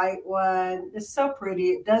ivory white one. It's so pretty.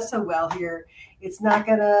 It does so well here. It's not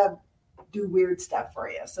going to do weird stuff for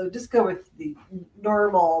you. So just go with the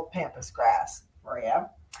normal pampas grass for you.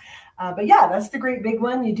 But yeah, that's the great big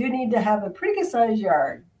one. You do need to have a pretty good sized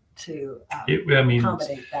yard to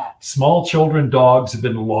accommodate that. Small children, dogs have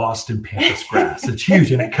been lost in pampas grass. It's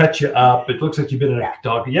huge and it cuts you up. It looks like you've been in a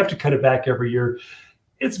dog. You have to cut it back every year.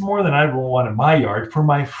 It's more than I would want in my yard. For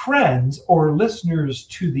my friends or listeners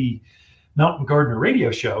to the Mountain Gardener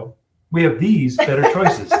radio show, we have these better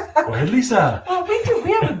choices. Go ahead, Lisa. Well, we do.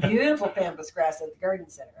 We have a beautiful pampas grass at the garden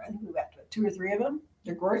center. I think we have 2 or 3 of them.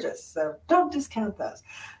 They're gorgeous, so don't discount those.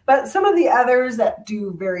 But some of the others that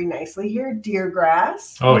do very nicely here, deer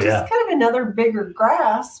grass. Which is kind of another bigger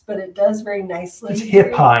grass, but it does very nicely. It's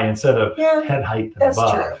hip high instead of head height and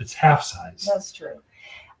above. True. It's half size. That's true.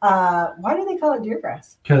 Why do they call it deer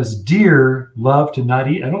grass? Because deer love to not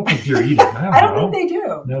eat. I don't think deer eat it. I don't think they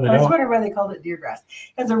do. No, they I don't. was wondering why they called it deer grass.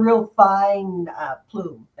 It has a real fine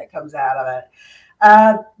plume that comes out of it.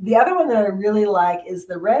 The other one that I really like is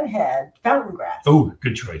the redhead fountain grass. Oh,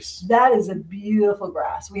 good choice. That is a beautiful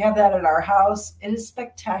grass. We have that at our house. It is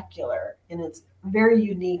spectacular and it's very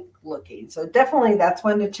unique looking. So definitely that's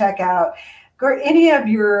one to check out. Or any of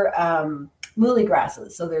your muhly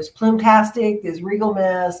grasses. So there's plume-tastic, there's regal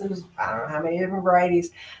mist, there's I don't know how many different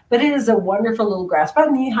varieties, but it is a wonderful little grass,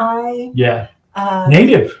 about knee high. Yeah.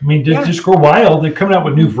 Native. I mean, just grow wild. They're coming out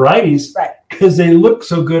with new varieties. Right. Because they look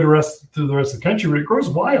so good through the rest of the country, but it grows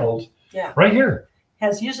wild. Yeah. Right here.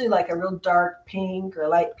 Has usually like a real dark pink or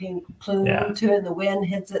light pink plume to it, and the wind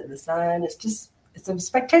hits it in the sun. It's a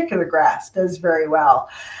spectacular grass. Does very well.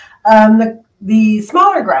 The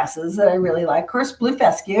smaller grasses that I really like, of course, blue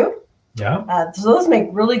fescue. Yeah. So those make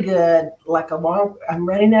really good, I'm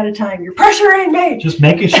running out of time. Your pressure ain't made. Just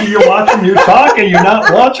making sure you're watching, you're talking, you're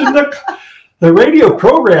not watching the radio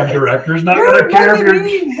program director's not going to care if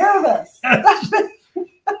you're nervous.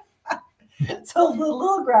 So the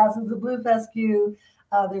little grasses, the blue fescue,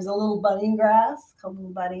 There's a little bunny grass called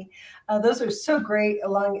little bunny. Those are so great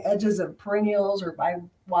along edges of perennials or by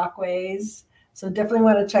walkways. So definitely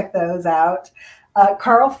want to check those out.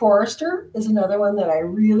 Carl Forrester is another one that I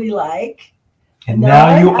really like. And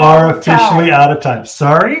now you are officially out of time.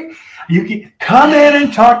 Sorry. You can come in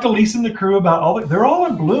and talk to Lisa and the crew about they're all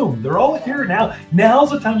in bloom. They're all here now. Now's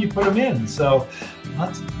the time you put them in. So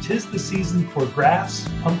 'tis the season for grass,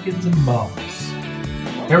 pumpkins, and mums.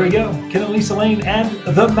 Here we go. Ken and Lisa Lane and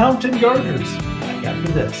the Mountain Gardeners. Back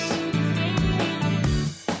after this.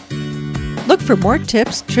 Look for more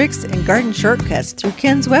tips, tricks, and garden shortcuts through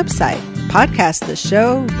Ken's website. Podcast the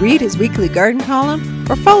show, read his weekly garden column,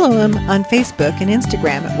 or follow him on Facebook and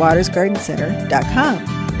Instagram at watersgardencenter.com.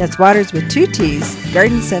 That's Waters with 2 T's,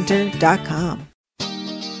 gardencenter.com.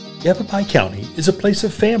 Yavapai County is a place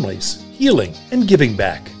of families, healing, and giving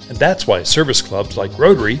back. And that's why service clubs like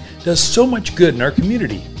Rotary does so much good in our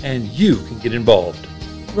community, and you can get involved.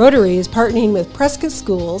 Rotary is partnering with Prescott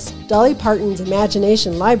Schools, Dolly Parton's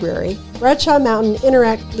Imagination Library, Bradshaw Mountain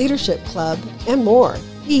Interact Leadership Club, and more.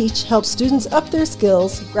 Each helps students up their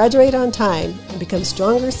skills, graduate on time, and become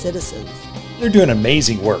stronger citizens. They're doing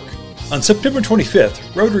amazing work. On September 25th,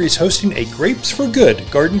 Rotary is hosting a Grapes for Good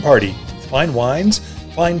garden party. Fine wines,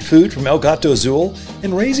 fine food from El Gato Azul,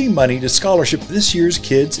 and raising money to scholarship this year's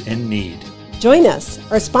kids in need. Join us.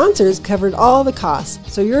 Our sponsors covered all the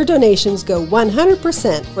costs, so your donations go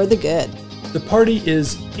 100% for the good. The party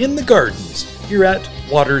is in the gardens here at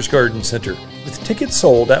Waters Garden Center, with tickets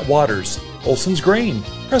sold at Waters, Olson's Grain,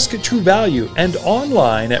 Prescott True Value, and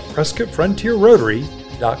online at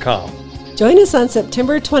PrescottFrontierRotary.com. Join us on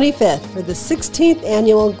September 25th for the 16th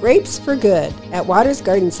annual Grapes for Good at Waters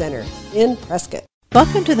Garden Center in Prescott.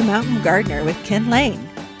 Welcome to the Mountain Gardener with Ken Lane.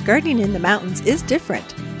 Gardening in the mountains is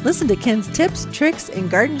different. Listen to Ken's tips, tricks, and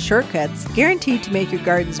garden shortcuts guaranteed to make your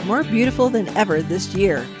gardens more beautiful than ever this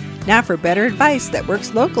year. Now for better advice that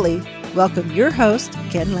works locally, welcome your host,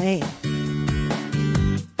 Ken Lane.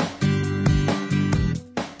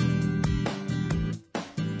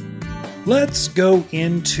 Let's go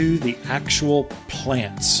into the actual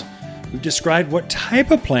plants. We've described what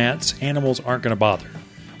type of plants animals aren't going to bother,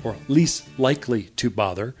 or least likely to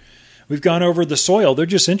bother. We've gone over the soil. They're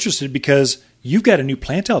just interested because you've got a new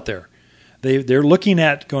plant out there. They're looking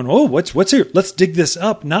at going, oh, what's here? Let's dig this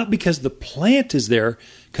up. Not because the plant is there,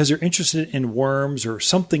 because they're interested in worms or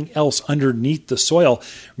something else underneath the soil.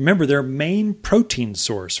 Remember, their main protein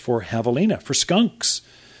source for javelina, for skunks,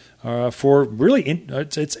 for really,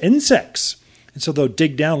 it's insects. And so they'll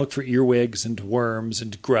dig down, look for earwigs and worms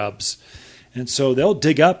and grubs. And so they'll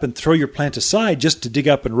dig up and throw your plant aside just to dig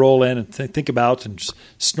up and roll in and think about and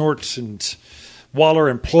snort and waller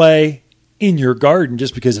and play in your garden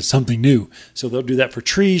just because it's something new. So they'll do that for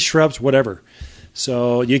trees, shrubs, whatever.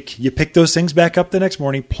 So you pick those things back up the next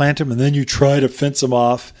morning, plant them, and then you try to fence them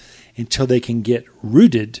off until they can get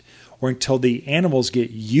rooted or until the animals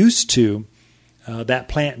get used to that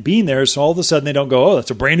plant being there. So all of a sudden they don't go, oh,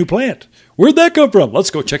 that's a brand new plant. Where'd that come from?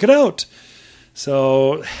 Let's go check it out.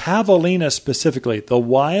 So javelina specifically, the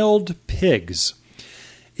wild pigs.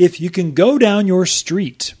 If you can go down your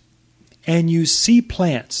street and you see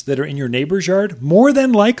plants that are in your neighbor's yard, more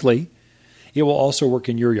than likely it will also work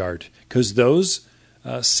in your yard because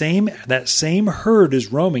that same herd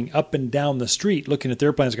is roaming up and down the street looking at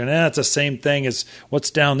their plants going, it's the same thing as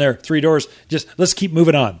what's down there, 3 doors. Just let's keep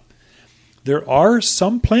moving on. There are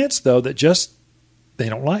some plants, though, that they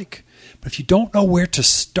don't like. But if you don't know where to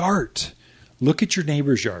start, look at your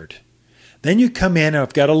neighbor's yard. Then you come in, and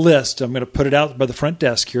I've got a list. I'm going to put it out by the front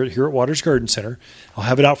desk here at Waters Garden Center. I'll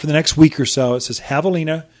have it out for the next week or so. It says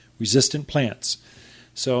Javelina resistant plants.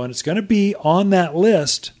 So, and it's going to be on that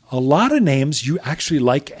list a lot of names you actually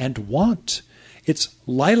like and want. It's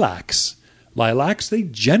lilacs. Lilacs,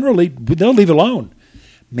 they'll leave alone.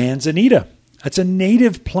 Manzanita, that's a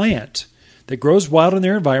native plant that grows wild in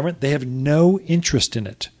their environment. They have no interest in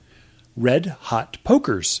it. Red hot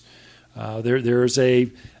pokers. There's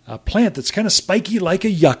a plant that's kind of spiky like a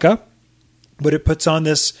yucca, but it puts on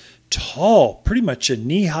this tall, pretty much a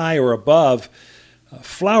knee-high or above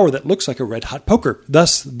flower that looks like a red hot poker.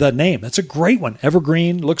 Thus the name. That's a great one.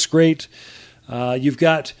 Evergreen, looks great. You've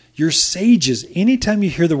got your sages. Anytime you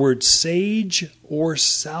hear the word sage or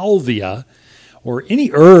salvia, or any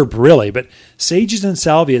herb really, but sages and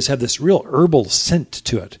salvias have this real herbal scent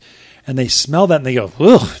to it. And they smell that and they go,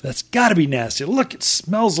 ugh, that's got to be nasty. Look, it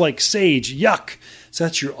smells like sage. Yuck. So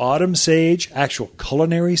that's your autumn sage, actual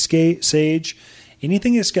culinary sage.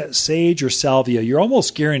 Anything that's got sage or salvia, you're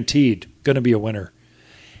almost guaranteed going to be a winner.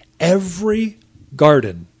 Every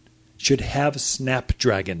garden should have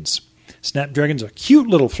snapdragons. Snapdragon's a cute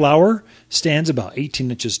little flower, stands about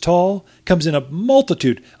 18 inches tall, comes in a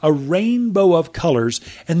multitude, a rainbow of colors,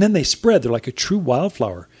 and then they spread. They're like a true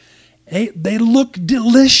wildflower. They look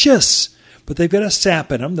delicious, but they've got a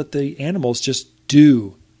sap in them that the animals just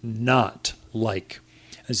do not like.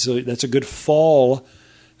 And so that's a good fall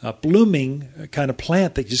blooming kind of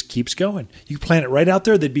plant that just keeps going. You plant it right out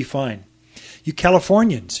there, they'd be fine. You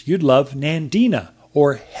Californians, you'd love Nandina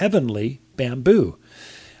or heavenly bamboo.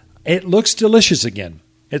 It looks delicious again.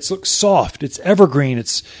 It looks soft. It's evergreen.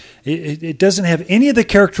 It doesn't have any of the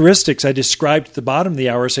characteristics I described at the bottom of the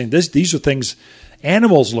hour, saying these are things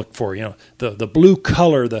animals look for. The blue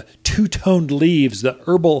color, the two-toned leaves, the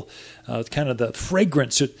herbal kind of the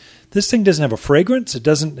fragrance. This thing doesn't have a fragrance.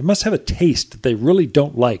 It must have a taste that they really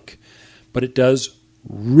don't like, but it does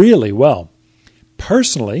really well.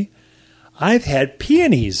 Personally, I've had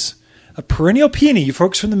peonies, a perennial peony. You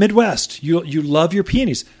folks from the Midwest, you love your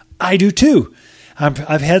peonies. I do too.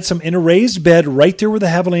 I've had some in a raised bed right there where the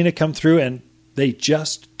Javelina come through, and they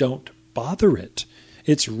just don't bother it.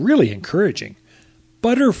 It's really encouraging.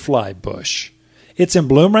 Butterfly bush. It's in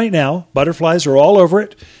bloom right now. Butterflies are all over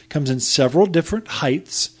it. Comes in several different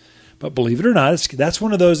heights. But believe it or not, that's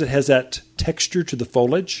one of those that has that texture to the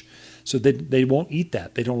foliage. So they won't eat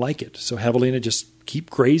that. They don't like it. So Javelina just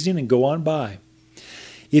keep grazing and go on by.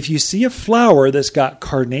 If you see a flower that's got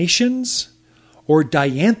carnations or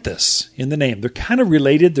dianthus in the name, they're kind of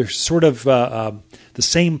related. They're sort of the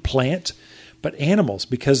same plant. But animals,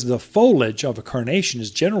 because the foliage of a carnation is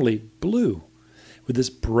generally blue with this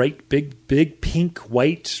bright, big pink,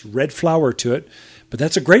 white, red flower to it. But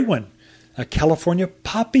that's a great one. California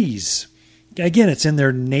poppies. Again, it's in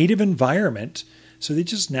their native environment, so they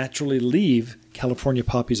just naturally leave California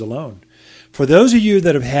poppies alone. For those of you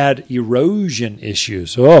that have had erosion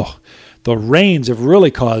issues, the rains have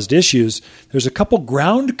really caused issues. There's a couple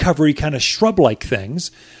ground covery kind of shrub-like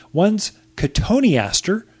things. One's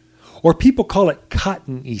cotoneaster, or people call it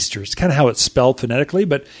cotton Easter. It's kind of how it's spelled phonetically,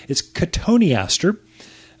 but it's cotoneaster.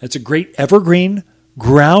 It's a great evergreen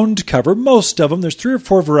ground cover. Most of them, there's 3 or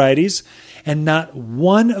 4 varieties, and not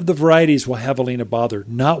one of the varieties will Javelina bother.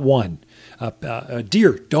 Not one.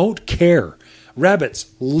 Deer don't care.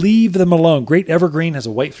 Rabbits, leave them alone. Great evergreen, has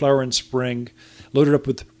a white flower in spring, loaded up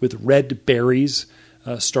with red berries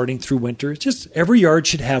starting through winter. It's just every yard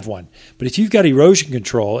should have one. But if you've got erosion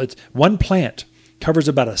control, it's one plant covers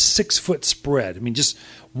about a 6-foot spread. I mean, just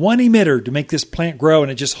one emitter to make this plant grow,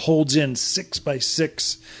 and it just holds in 6 by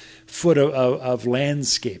 6 foot of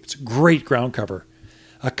landscape. It's great ground cover.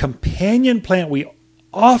 A companion plant we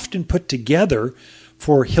often put together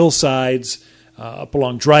for hillsides, up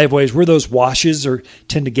along driveways where those washes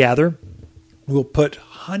tend to gather, we'll put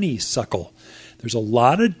honeysuckle. There's a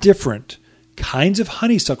lot of different kinds of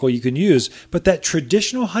honeysuckle you can use, but that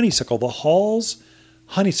traditional honeysuckle, the Hall's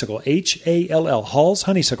honeysuckle, Hall, Hall's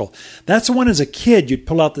honeysuckle, that's the one as a kid you'd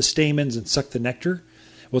pull out the stamens and suck the nectar.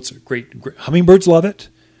 Well, it's great. Hummingbirds love it,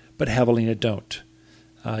 but Javelina don't.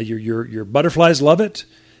 Your butterflies love it,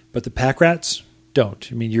 but the pack rats don't.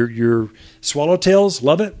 I mean, your swallowtails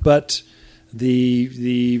love it, but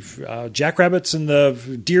the jackrabbits and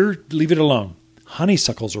the deer leave it alone.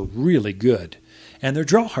 Honeysuckles are really good, and they're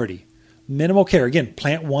drought hardy. Minimal care. Again,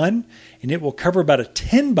 plant one, and it will cover about a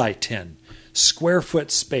 10 by 10 square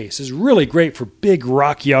foot space. It's really great for big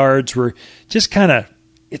rock yards where just kind of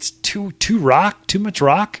it's too much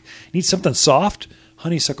rock. Need something soft.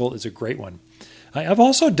 Honeysuckle is a great one. I've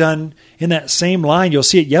also done in that same line. You'll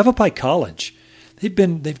see at Yavapai College, they've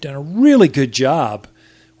done a really good job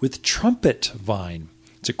with trumpet vine.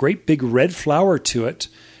 It's a great big red flower to it,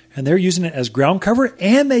 and they're using it as ground cover,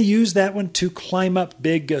 and they use that one to climb up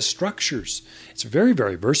big structures. It's very,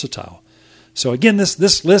 very versatile. So again,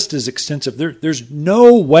 this list is extensive. There's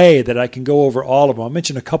no way that I can go over all of them. I'll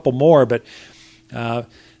mention a couple more, but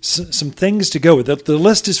some things to go with. The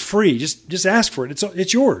list is free. Just ask for it.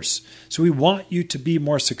 It's yours. So we want you to be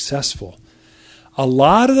more successful. A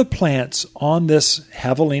lot of the plants on this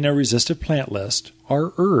Javelina resistant plant list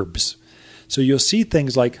are herbs. So you'll see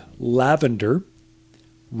things like lavender,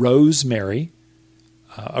 rosemary,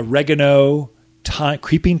 oregano,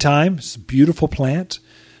 creeping thyme. It's a beautiful plant.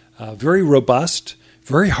 Very robust,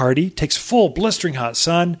 very hardy, takes full blistering hot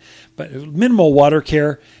sun, but minimal water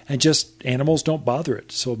care, and just animals don't bother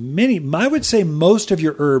it. So I would say most of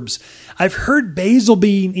your herbs, I've heard basil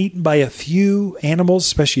being eaten by a few animals,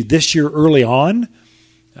 especially this year early on,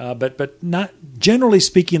 but not generally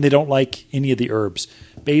speaking, they don't like any of the herbs.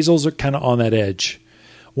 Basils are kind of on that edge.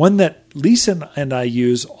 One that Lisa and I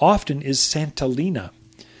use often is Santalina,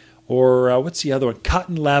 or what's the other one?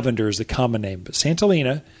 Cotton lavender is the common name, but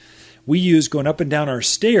Santalina, we use going up and down our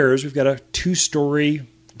stairs. We've got a 2-story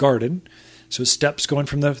garden, so steps going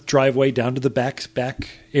from the driveway down to the back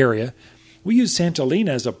area. We use Javelina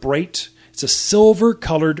as it's a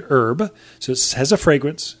silver-colored herb, so it has a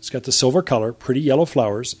fragrance. It's got the silver color, pretty yellow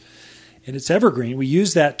flowers, and it's evergreen. We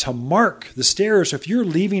use that to mark the stairs. So if you're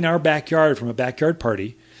leaving our backyard from a backyard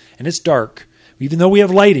party and it's dark, even though we have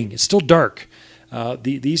lighting, it's still dark.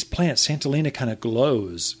 These plants, Javelina, kind of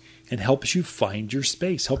glows and helps you find your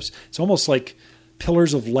space. It's almost like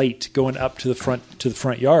pillars of light going up to the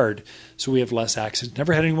front yard, so we have less accidents.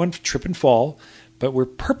 Never had anyone trip and fall, but we're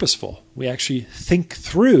purposeful. We actually think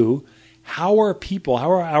through how are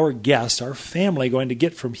our guests, our family, going to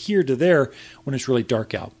get from here to there when it's really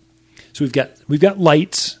dark out. So we've got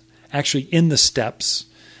lights actually in the steps,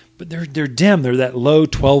 but they're dim. They're that low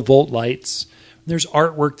 12-volt lights. There's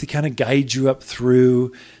artwork to kind of guide you up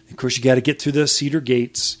through. Of course, you got to get through the cedar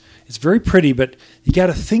gates. It's very pretty, but you got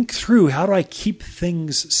to think through, how do I keep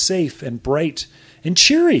things safe and bright and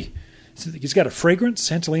cheery? It's got a fragrance.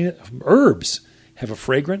 Javelina herbs have a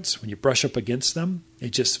fragrance. When you brush up against them, they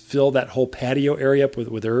just fill that whole patio area up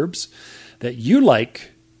with herbs that you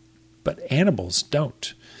like, but animals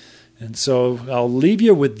don't. And so I'll leave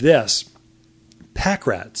you with this. Pack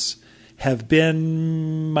rats have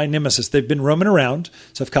been my nemesis. They've been roaming around.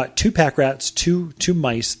 So I've caught 2 pack rats, two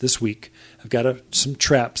mice this week. I've got some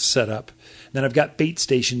traps set up. Then I've got bait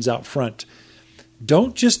stations out front.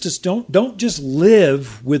 Don't just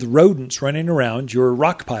live with rodents running around your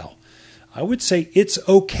rock pile. I would say it's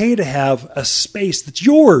okay to have a space that's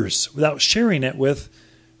yours without sharing it with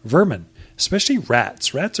vermin, especially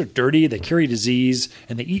rats. Rats are dirty, they carry disease,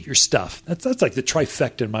 and they eat your stuff. That's like the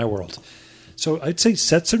trifecta in my world. So I'd say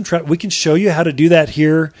set some traps. We can show you how to do that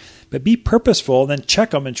here, but be purposeful, and then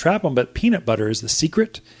check them and trap them. But peanut butter is the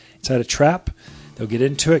secret. Inside a trap, they'll get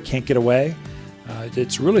into it, can't get away.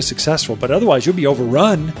 It's really successful, but otherwise you'll be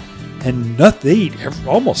overrun, and they eat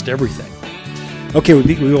almost everything. Okay,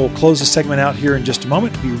 we will close the segment out here in just a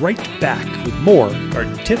moment. We'll be right back with more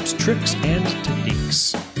garden tips, tricks, and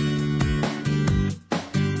techniques.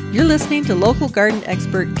 You're listening to local garden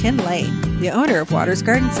expert Ken Lane, the owner of Waters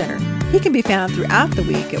Garden Center. He can be found throughout the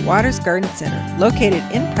week at Waters Garden Center, located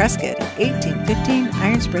in Prescott at 1815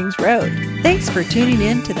 Iron Springs Road. Thanks for tuning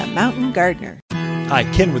in to The Mountain Gardener. Hi,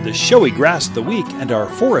 Ken with the showy grass of the week and our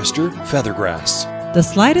Forester feathergrass. The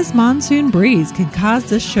slightest monsoon breeze can cause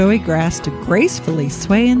this showy grass to gracefully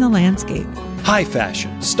sway in the landscape. High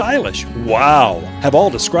fashion, stylish, wow, have all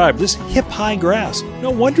described this hip-high grass. No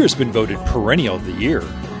wonder it's been voted perennial of the year.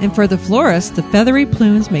 And for the florist, the feathery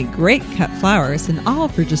plumes make great cut flowers, and all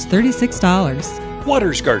for just $36.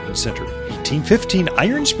 Waters Garden Center, 1815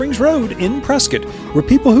 Iron Springs Road in Prescott, where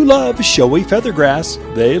people who love showy feathergrass,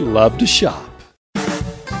 they love to shop.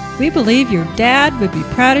 We believe your dad would be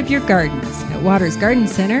proud of your gardens. At Waters Garden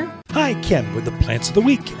Center, Hi, Ken with the plants of the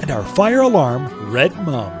week and our fire alarm, red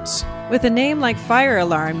mums. with a name like Fire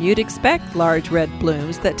Alarm, you'd expect large red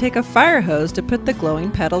blooms that take a fire hose to put the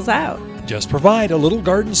glowing petals out. Just provide a little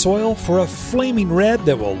garden soil for a flaming red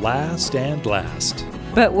that will last and last.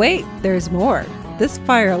 But wait, there's more. This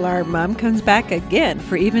Fire Alarm mum comes back again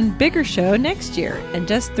for even bigger show next year and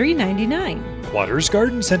just $3.99. Waters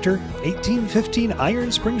Garden Center, 1815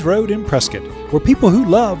 Iron Springs Road in Prescott, where people who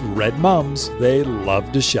love red mums, they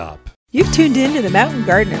love to shop. You've tuned in to The Mountain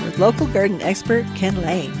Gardener with local garden expert Ken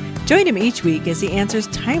Lane. Join him each week as he answers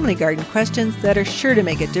timely garden questions that are sure to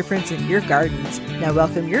make a difference in your gardens. Now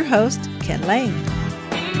welcome your host, Ken Lane.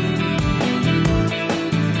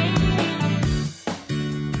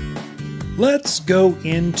 Let's go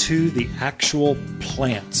into the actual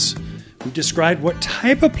plants. We've described what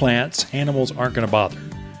type of plants animals aren't going to bother,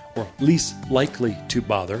 or least likely to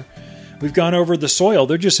bother. We've gone over the soil.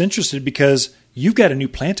 They're just interested because you've got a new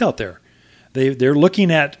plant out there. They're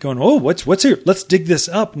looking at going, oh, what's here? Let's dig this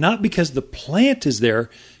up. Not because the plant is there,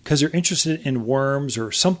 because they're interested in worms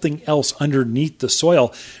or something else underneath the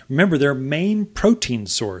soil. Remember, their main protein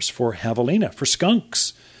source for Javelina, for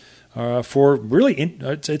skunks, for really,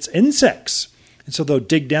 it's insects. And so they'll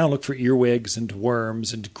dig down, look for earwigs and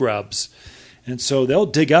worms and grubs. And so they'll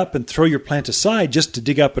dig up and throw your plant aside just to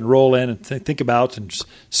dig up and roll in and think about and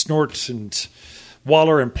snort and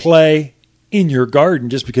waller and play in your garden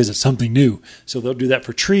just because it's something new. So they'll do that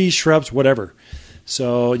for trees, shrubs, whatever.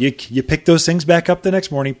 So you pick those things back up the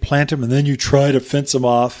next morning, plant them, and then you try to fence them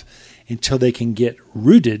off until they can get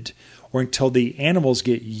rooted or until the animals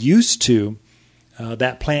get used to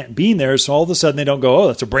that plant being there. So all of a sudden they don't go, oh,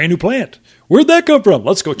 that's a brand new plant. Where'd that come from?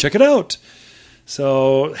 Let's go check it out.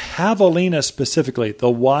 So Javelina specifically, the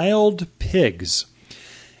wild pigs.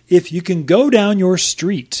 If you can go down your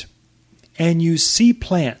street and you see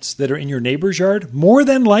plants that are in your neighbor's yard, more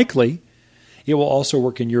than likely it will also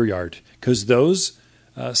work in your yard, because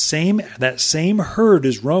that same herd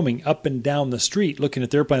is roaming up and down the street looking at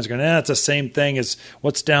their plants going, it's the same thing as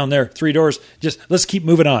what's down there, 3 doors. Just let's keep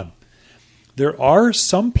moving on. There are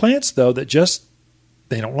some plants, though, that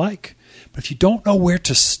they don't like. But if you don't know where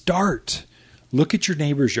to start, look at your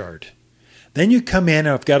neighbor's yard. Then you come in, and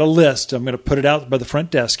I've got a list. I'm going to put it out by the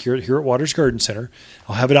front desk here at Waters Garden Center.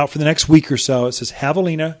 I'll have it out for the next week or so. It says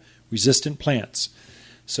Javelina resistant plants.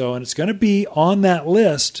 So, and it's going to be on that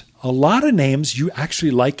list a lot of names you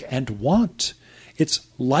actually like and want. It's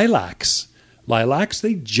lilacs. Lilacs,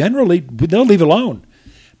 they'll leave alone.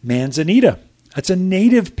 Manzanita, that's a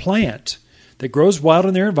native plant that grows wild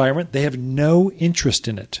in their environment. They have no interest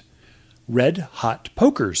in it. Red hot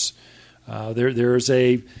pokers. There's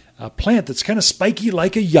a plant that's kind of spiky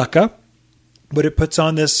like a yucca, but it puts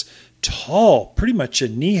on this tall, pretty much a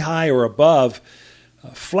knee-high or above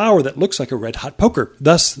flower that looks like a red hot poker.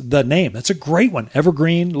 Thus the name. That's a great one.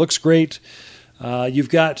 Evergreen, looks great. You've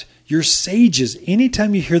got your sages.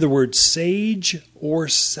 Anytime you hear the word sage or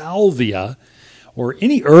salvia, or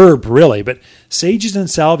any herb really, but sages and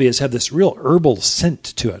salvias have this real herbal scent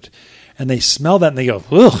to it. And they smell that and they go,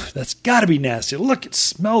 ugh, that's got to be nasty. Look, it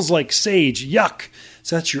smells like sage. Yuck.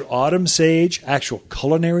 So that's your autumn sage, actual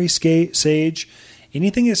culinary sage.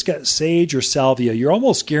 Anything that's got sage or salvia, you're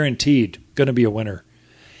almost guaranteed going to be a winner.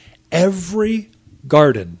 Every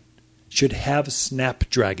garden should have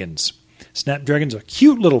snapdragons. Snapdragon's a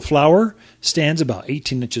cute little flower, stands about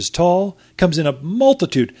 18 inches tall, comes in a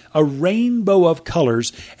multitude, a rainbow of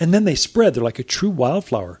colors, and then they spread. They're like a true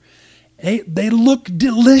wildflower. They look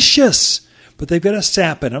delicious, but they've got a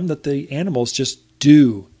sap in them that the animals just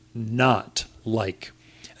do not like.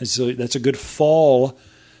 And so that's a good fall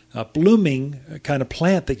blooming kind of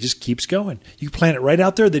plant that just keeps going. You plant it right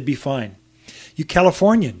out there, they'd be fine. You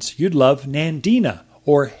Californians, you'd love Nandina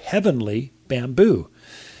or heavenly bamboo.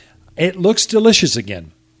 It looks delicious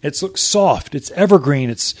again. It looks soft. It's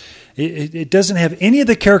evergreen. It doesn't have any of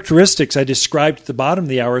the characteristics I described at the bottom of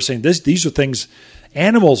the hour, saying these are things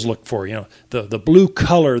animals look for. The blue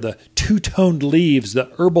color, the two-toned leaves, the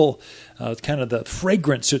herbal kind of the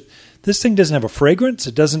fragrance. This thing doesn't have a fragrance.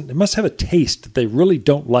 It must have a taste that they really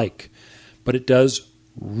don't like, but it does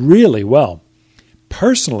really well.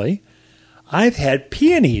 Personally, I've had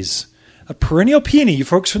peonies, a perennial peony. You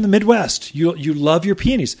folks from the Midwest, you love your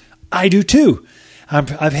peonies. I do too.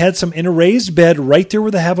 I've had some in a raised bed right there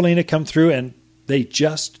where the Javelina come through, and they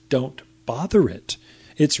just don't bother it.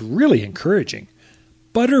 It's really encouraging.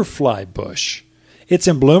 Butterfly bush. It's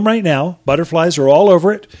in bloom right now. Butterflies are all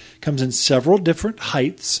over it. Comes in several different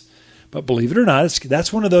heights. But believe it or not,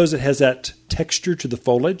 that's one of those that has that texture to the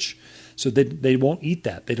foliage. So they won't eat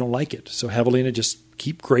that. They don't like it. So Javelina just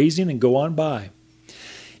keep grazing and go on by.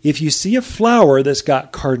 If you see a flower that's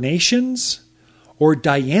got carnations or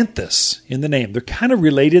dianthus in the name, they're kind of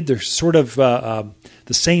related. They're sort of the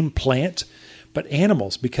same plant, but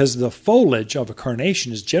animals, because the foliage of a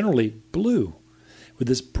carnation is generally blue with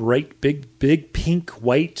this bright, big pink,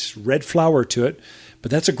 white, red flower to it.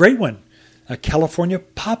 But that's a great one. California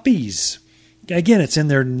poppies. Again, it's in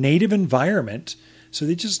their native environment, so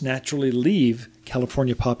they just naturally leave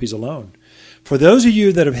California poppies alone. For those of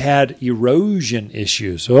you that have had erosion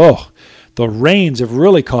issues, the rains have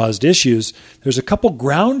really caused issues. There's a couple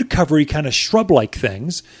ground covery kind of shrub-like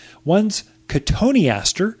things. One's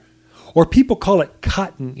cotoneaster, or people call it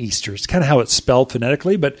cotton Easter. It's kind of how it's spelled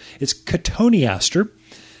phonetically, but it's cotoneaster.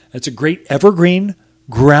 It's a great evergreen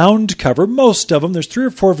ground cover. Most of them, there's 3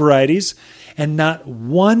 or 4 varieties, and not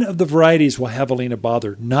one of the varieties will Javelina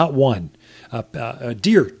bother. Not one.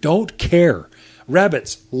 Deer don't care.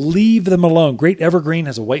 Rabbits, leave them alone. Great evergreen,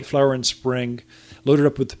 has a white flower in spring, loaded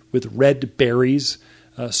up with red berries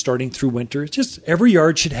starting through winter. It's just every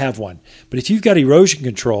yard should have one. But if you've got erosion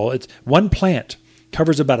control, it's one plant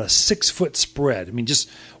covers about a 6-foot spread. I mean, just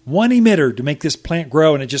one emitter to make this plant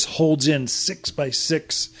grow, and it just holds in 6 by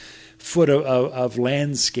 6 foot of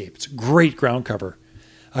landscape. It's great ground cover.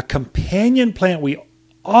 A companion plant we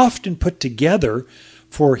often put together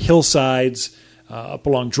for hillsides, up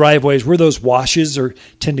along driveways where those washes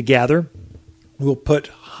tend to gather, we'll put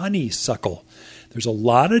honeysuckle. There's a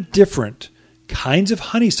lot of different kinds of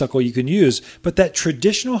honeysuckle you can use, but that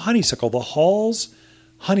traditional honeysuckle, the Hall's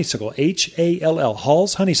honeysuckle, Hall,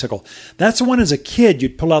 Hall's honeysuckle, that's the one as a kid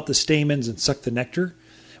you'd pull out the stamens and suck the nectar.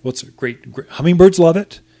 Well, it's great. Hummingbirds love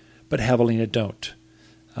it, but Javelina don't.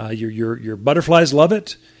 Your butterflies love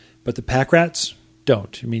it, but the pack rats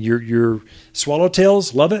don't. I mean, your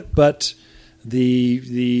swallowtails love it, but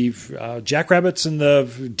the jackrabbits and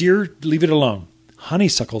the deer leave it alone.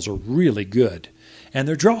 Honeysuckles are really good, and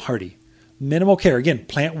they're drought hardy. Minimal care. Again,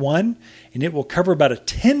 plant one, and it will cover about a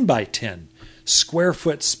 10 by 10 square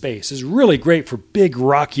foot space. It's really great for big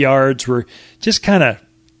rock yards where just kind of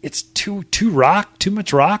it's too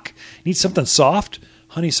much rock. Need something soft.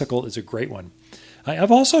 Honeysuckle is a great one.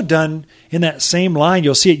 I've also done in that same line.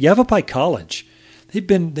 You'll see at Yavapai College, they've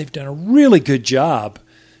done a really good job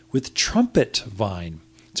with trumpet vine.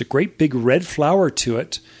 It's a great big red flower to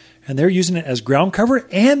it, and they're using it as ground cover,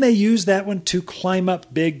 and they use that one to climb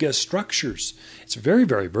up big structures. It's very,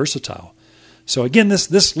 very versatile. So again,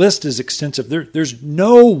 this list is extensive. There's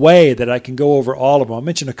no way that I can go over all of them. I'll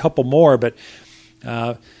mention a couple more, but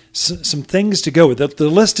some things to go with. The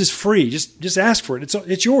list is free. Just ask for it.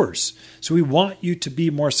 It's yours. So we want you to be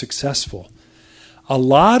more successful. A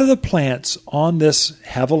lot of the plants on this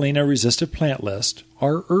Javelina resistant plant list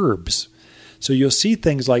are herbs. So you'll see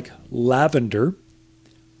things like lavender,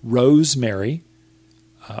 rosemary,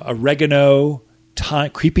 oregano,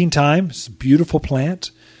 creeping thyme. It's a beautiful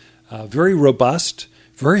plant. Very robust,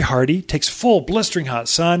 very hardy, takes full blistering hot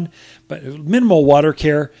sun, but minimal water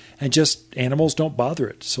care, and just animals don't bother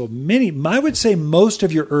it. So I would say most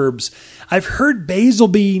of your herbs, I've heard basil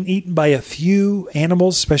being eaten by a few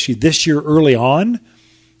animals, especially this year early on,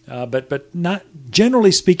 but not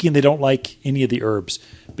generally speaking, they don't like any of the herbs.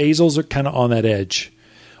 Basils are kind of on that edge.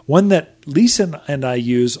 One that Lisa and I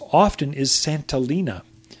use often is Santalina,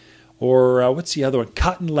 or what's the other one?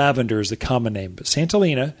 Cotton lavender is the common name, but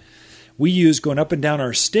Santalina we use going up and down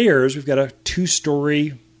our stairs. We've got a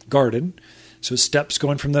 2-story garden, so steps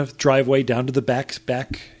going from the driveway down to the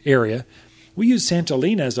back area. We use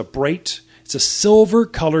Santalina as it's a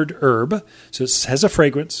silver-colored herb, so it has a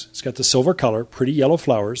fragrance. It's got the silver color, pretty yellow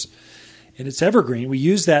flowers, and it's evergreen. We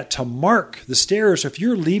use that to mark the stairs. So if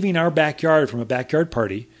you're leaving our backyard from a backyard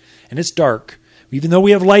party and it's dark, even though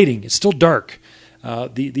we have lighting, it's still dark.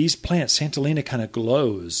 These plants, Santalina kind of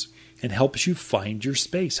glows and helps you find your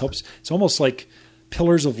space. It's almost like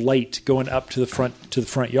pillars of light going up to the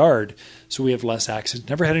front yard, so we have less accidents.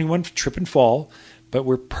 Never had anyone trip and fall, but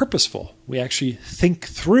we're purposeful. We actually think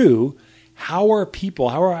through how are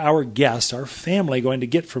our guests, our family going to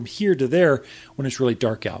get from here to there when it's really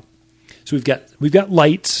dark out. So we've got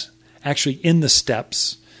lights actually in the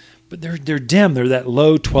steps, but they're dim. They're that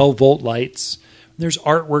low 12-volt lights. There's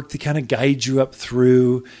artwork that kind of guides you up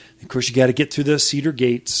through. Of course, you got to get through the cedar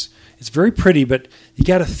gates. It's very pretty, but you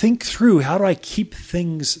got to think through, how do I keep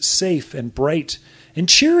things safe and bright and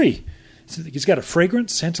cheery? It's got a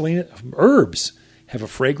fragrance. Santalina herbs have a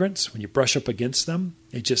fragrance. When you brush up against them,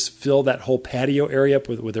 they just fill that whole patio area up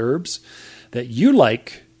with herbs that you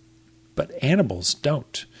like, but animals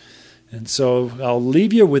don't. And so I'll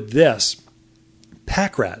leave you with this.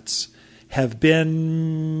 Pack rats have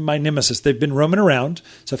been my nemesis. They've been roaming around.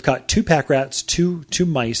 So I've caught 2 pack rats, two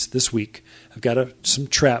mice this week. I've got some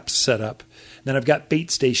traps set up. Then I've got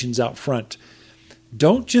bait stations out front.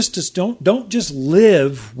 Don't just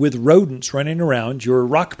live with rodents running around your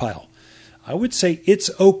rock pile. I would say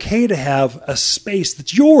it's okay to have a space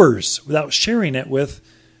that's yours without sharing it with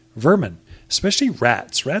vermin, especially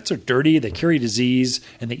rats. Rats are dirty, they carry disease,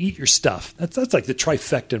 and they eat your stuff. That's like the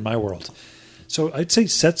trifecta in my world. So I'd say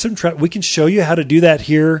set some traps. We can show you how to do that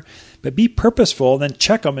here, but be purposeful, and then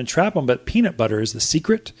check them and trap them. But peanut butter is the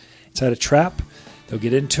secret. Inside a trap, they'll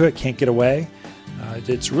get into it, can't get away.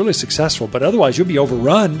 It's really successful, but otherwise you'll be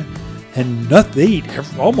overrun, and they eat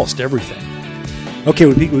almost everything. Okay,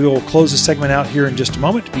 we will close the segment out here in just a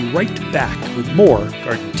moment to be right back with more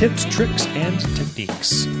garden tips, tricks, and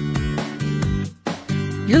techniques.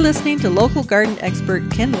 You're listening to local garden expert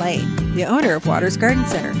Ken Lane, the owner of Waters Garden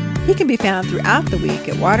Center. He can be found throughout the week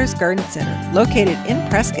at Waters Garden Center, located in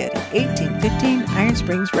Prescott at 1815 Iron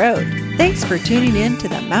Springs Road. Thanks for tuning in to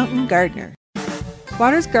The Mountain Gardener.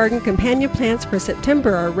 Waters Garden companion plants for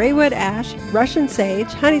September are raywood ash, Russian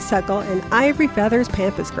sage, honeysuckle, and ivory feathers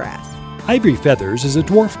pampas grass. Ivory feathers is a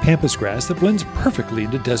dwarf pampas grass that blends perfectly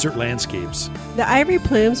into desert landscapes. The ivory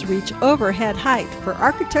plumes reach overhead height for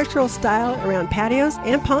architectural style around patios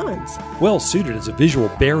and ponds. Well suited as a visual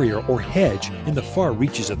barrier or hedge in the far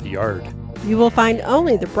reaches of the yard. You will find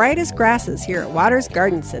only the brightest grasses here at Waters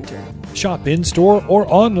Garden Center. Shop in-store or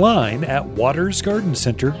online at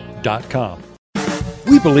watersgardencenter.com.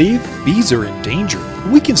 We believe bees are in danger.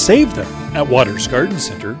 We can save them at Waters Garden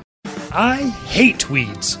Center. I hate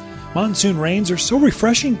weeds. Monsoon rains are so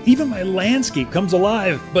refreshing, even my landscape comes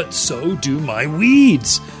alive, but so do my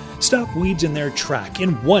weeds. Stop weeds in their track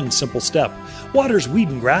in one simple step. Waters Weed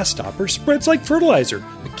and Grass Stopper spreads like fertilizer.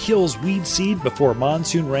 It kills weed seed before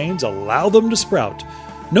monsoon rains allow them to sprout.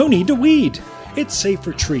 No need to weed. It's safe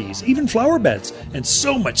for trees, even flower beds, and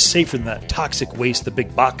so much safer than that toxic waste the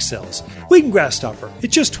big box sells. Weed and grass stopper.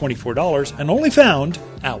 It's just $24 and only found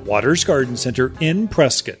at Waters Garden Center in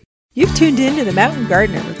Prescott. You've tuned in to The Mountain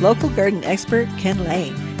Gardener with local garden expert Ken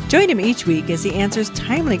Lane. Join him each week as he answers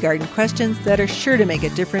timely garden questions that are sure to make a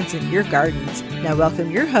difference in your gardens. Now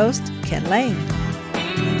welcome your host, Ken Lane.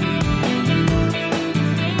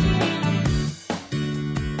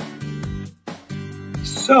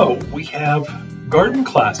 So we have garden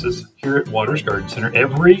classes here at Waters Garden Center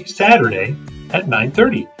every Saturday at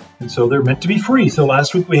 9:30. And so they're meant to be free. So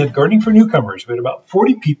last week we had gardening for newcomers. We had about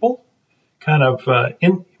 40 people, kind of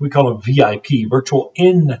we call them VIP, virtual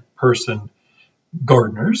in-person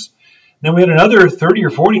gardeners. Then we had another 30 or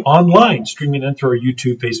 40 online streaming in through our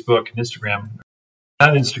YouTube, Facebook, and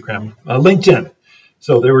LinkedIn.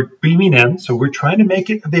 So they were beaming in. So we're trying to make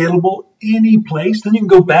it available any place. Then you can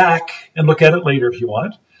go back and look at it later if you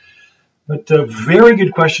want. But very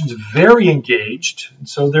good questions, very engaged. And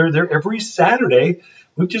so they're there every Saturday.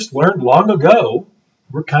 We've just learned long ago,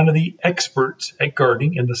 we're kind of the experts at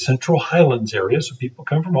gardening in the Central Highlands area. So people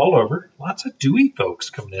come from all over. Lots of Dewey folks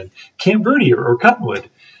coming in. Camp Verde or Cottonwood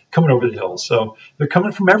coming over the hills. So they're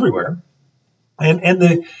coming from everywhere. And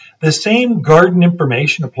the same garden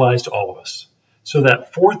information applies to all of us. So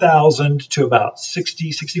that 4,000 to about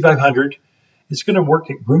 6,500 is going to work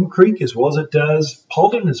at Groom Creek as well as it does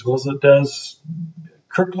Paulden, as well as it does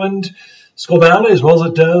Kirkland, Skull Valley, as well as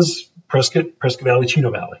it does Prescott Valley, Chino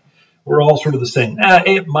Valley. We're all sort of the same.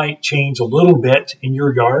 It might change a little bit in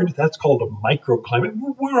your yard. That's called a microclimate.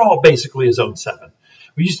 We're all basically a zone 7.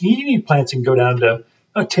 You need plants that can go down to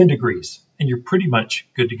 10 degrees, and you're pretty much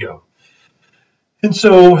good to go. And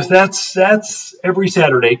so that's every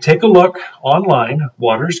Saturday. Take a look online,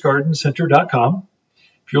 watersgardencenter.com.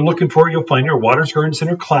 If you're looking for it, you'll find our Waters Garden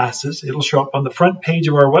Center classes. It'll show up on the front page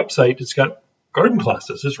of our website. It's got garden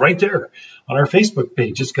classes. It's right there. On our Facebook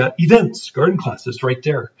page, it's got events, garden classes right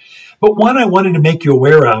there. But one I wanted to make you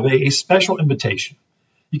aware of, a special invitation.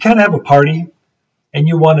 You kind of have a party, and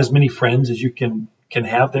you want as many friends as you can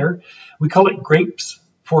have there. We call it Grapes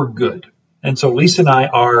for Good. And so Lisa and I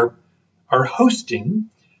are hosting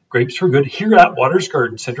Grapes for Good here at Waters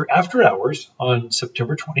Garden Center after hours on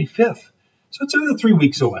September 25th. So it's another 3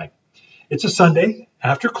 weeks away. It's a Sunday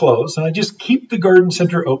after close, and I just keep the garden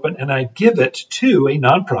center open, and I give it to a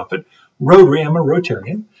nonprofit, Rotary. I'm a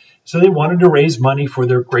Rotarian. So they wanted to raise money for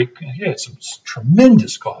their some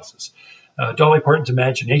tremendous causes. Dolly Parton's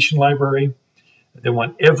Imagination Library. They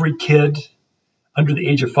want every kid under the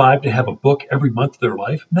age of 5 to have a book every month of their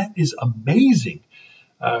life. And that is amazing.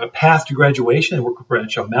 Path to Graduation. They work with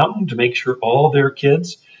Bradshaw Mountain to make sure all their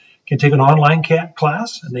kids can take an online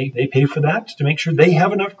class, and they pay for that to make sure they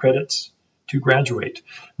have enough credits to graduate.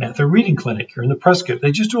 Mather Reading Clinic here in the Prescott.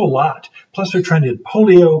 They just do a lot. Plus, they're trying to end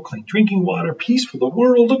polio, clean drinking water, peace for the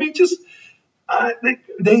world. I mean,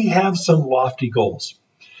 they have some lofty goals.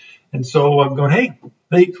 And so I'm going, hey,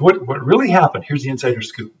 what really happened? Here's the insider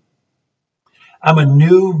scoop. I'm a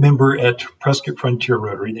new member at Prescott Frontier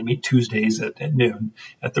Rotary. They meet Tuesdays at noon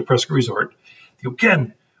at the Prescott Resort. They go,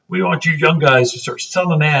 Ken, we want you young guys to start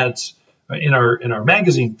selling ads in our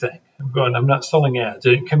magazine thing. I'm going, I'm not selling ads. I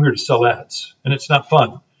didn't come here to sell ads, and it's not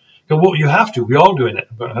fun. I go, well, you have to. We're all doing it.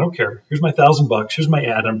 I'm going, I don't care. Here's my $1,000. Here's my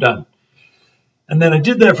ad. I'm done. And then I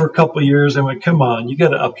did that for a couple of years. I went, come on, you got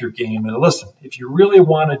to up your game. And listen, if you really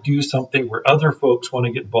want to do something where other folks want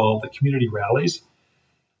to get involved, the community rallies,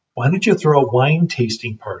 why don't you throw a wine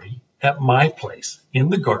tasting party at my place in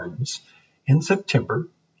the gardens in September?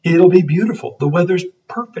 It'll be beautiful. The weather's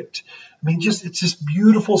perfect. I mean, it's just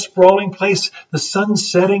beautiful, sprawling place. The sun's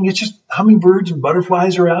setting. It's just hummingbirds and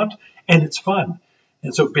butterflies are out, and it's fun.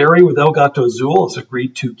 And so Barry with El Gato Azul has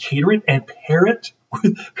agreed to cater it and pair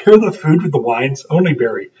the food with the wines. Only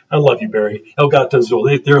Barry. I love you, Barry. El Gato Azul.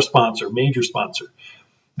 They're a sponsor, major sponsor.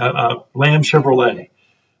 Lamb Chevrolet.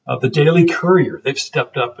 The Daily Courier, they've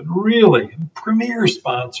stepped up and really premier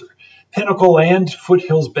sponsor. Pinnacle and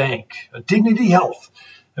Foothills Bank, Dignity Health.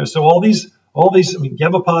 So all these,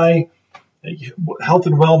 Yavapai, Health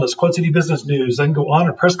and Wellness, Quad City Business News, I can go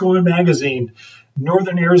on, Prescott Magazine,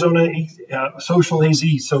 Northern Arizona Social AZ.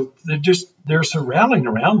 So they're surrounding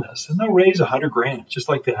around this, and they'll raise $100,000 just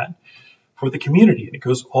like that for the community. And it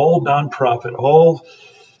goes all nonprofit, all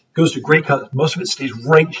goes to great cause. Most of it stays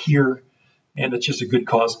right here. And it's just a good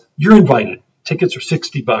cause. You're invited. Tickets are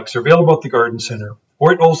 $60. They're available at the Garden Center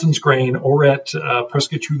or at Olson's Grain or at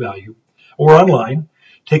Prescott True Value or online.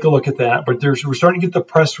 Take a look at that. But we're starting to get the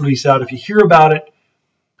press release out. If you hear about it,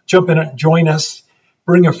 jump in, join us,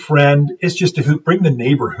 bring a friend. It's just a hoot. Bring the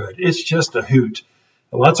neighborhood. It's just a hoot.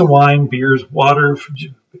 Lots of wine, beers, water,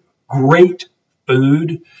 great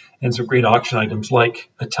food, and some great auction items like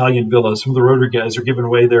Italian villas. Some of the Rotary guys are giving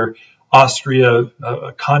away their Austria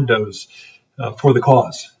condos for the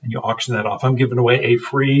cause, and you auction that off. I'm giving away a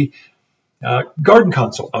free garden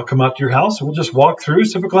consult. I'll come out to your house and we'll just walk through,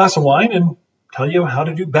 sip a glass of wine, and tell you how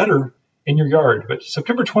to do better in your yard. But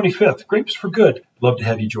September 25th, Grapes for Good. Love to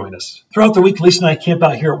have you join us. Throughout the week, Lisa and I camp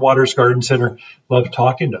out here at Waters Garden Center. Love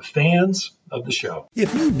talking to fans of the show.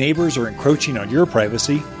 If new neighbors are encroaching on your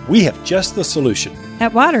privacy, we have just the solution.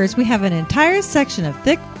 At Waters, we have an entire section of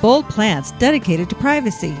thick, bold plants dedicated to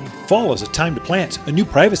privacy. Fall is a time to plant a new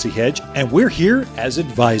privacy hedge, and we're here as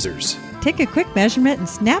advisors. Take a quick measurement and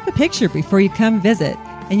snap a picture before you come visit,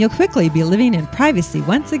 and you'll quickly be living in privacy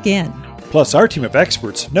once again. Plus, our team of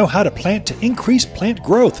experts know how to plant to increase plant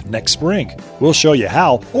growth next spring. We'll show you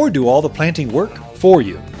how or do all the planting work for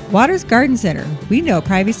you. Waters Garden Center. We know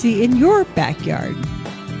privacy in your backyard.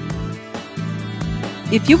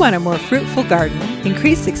 If you want a more fruitful garden,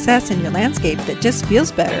 increase success in your landscape that just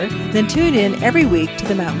feels better, then tune in every week to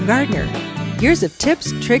The Mountain Gardener. Years of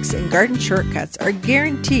tips, tricks, and garden shortcuts are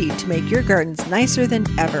guaranteed to make your gardens nicer than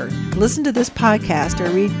ever. Listen to this podcast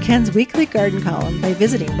or read Ken's weekly garden column by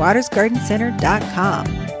visiting watersgardencenter.com.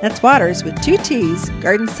 That's Waters with 2 T's,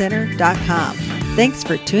 gardencenter.com. Thanks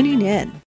for tuning in.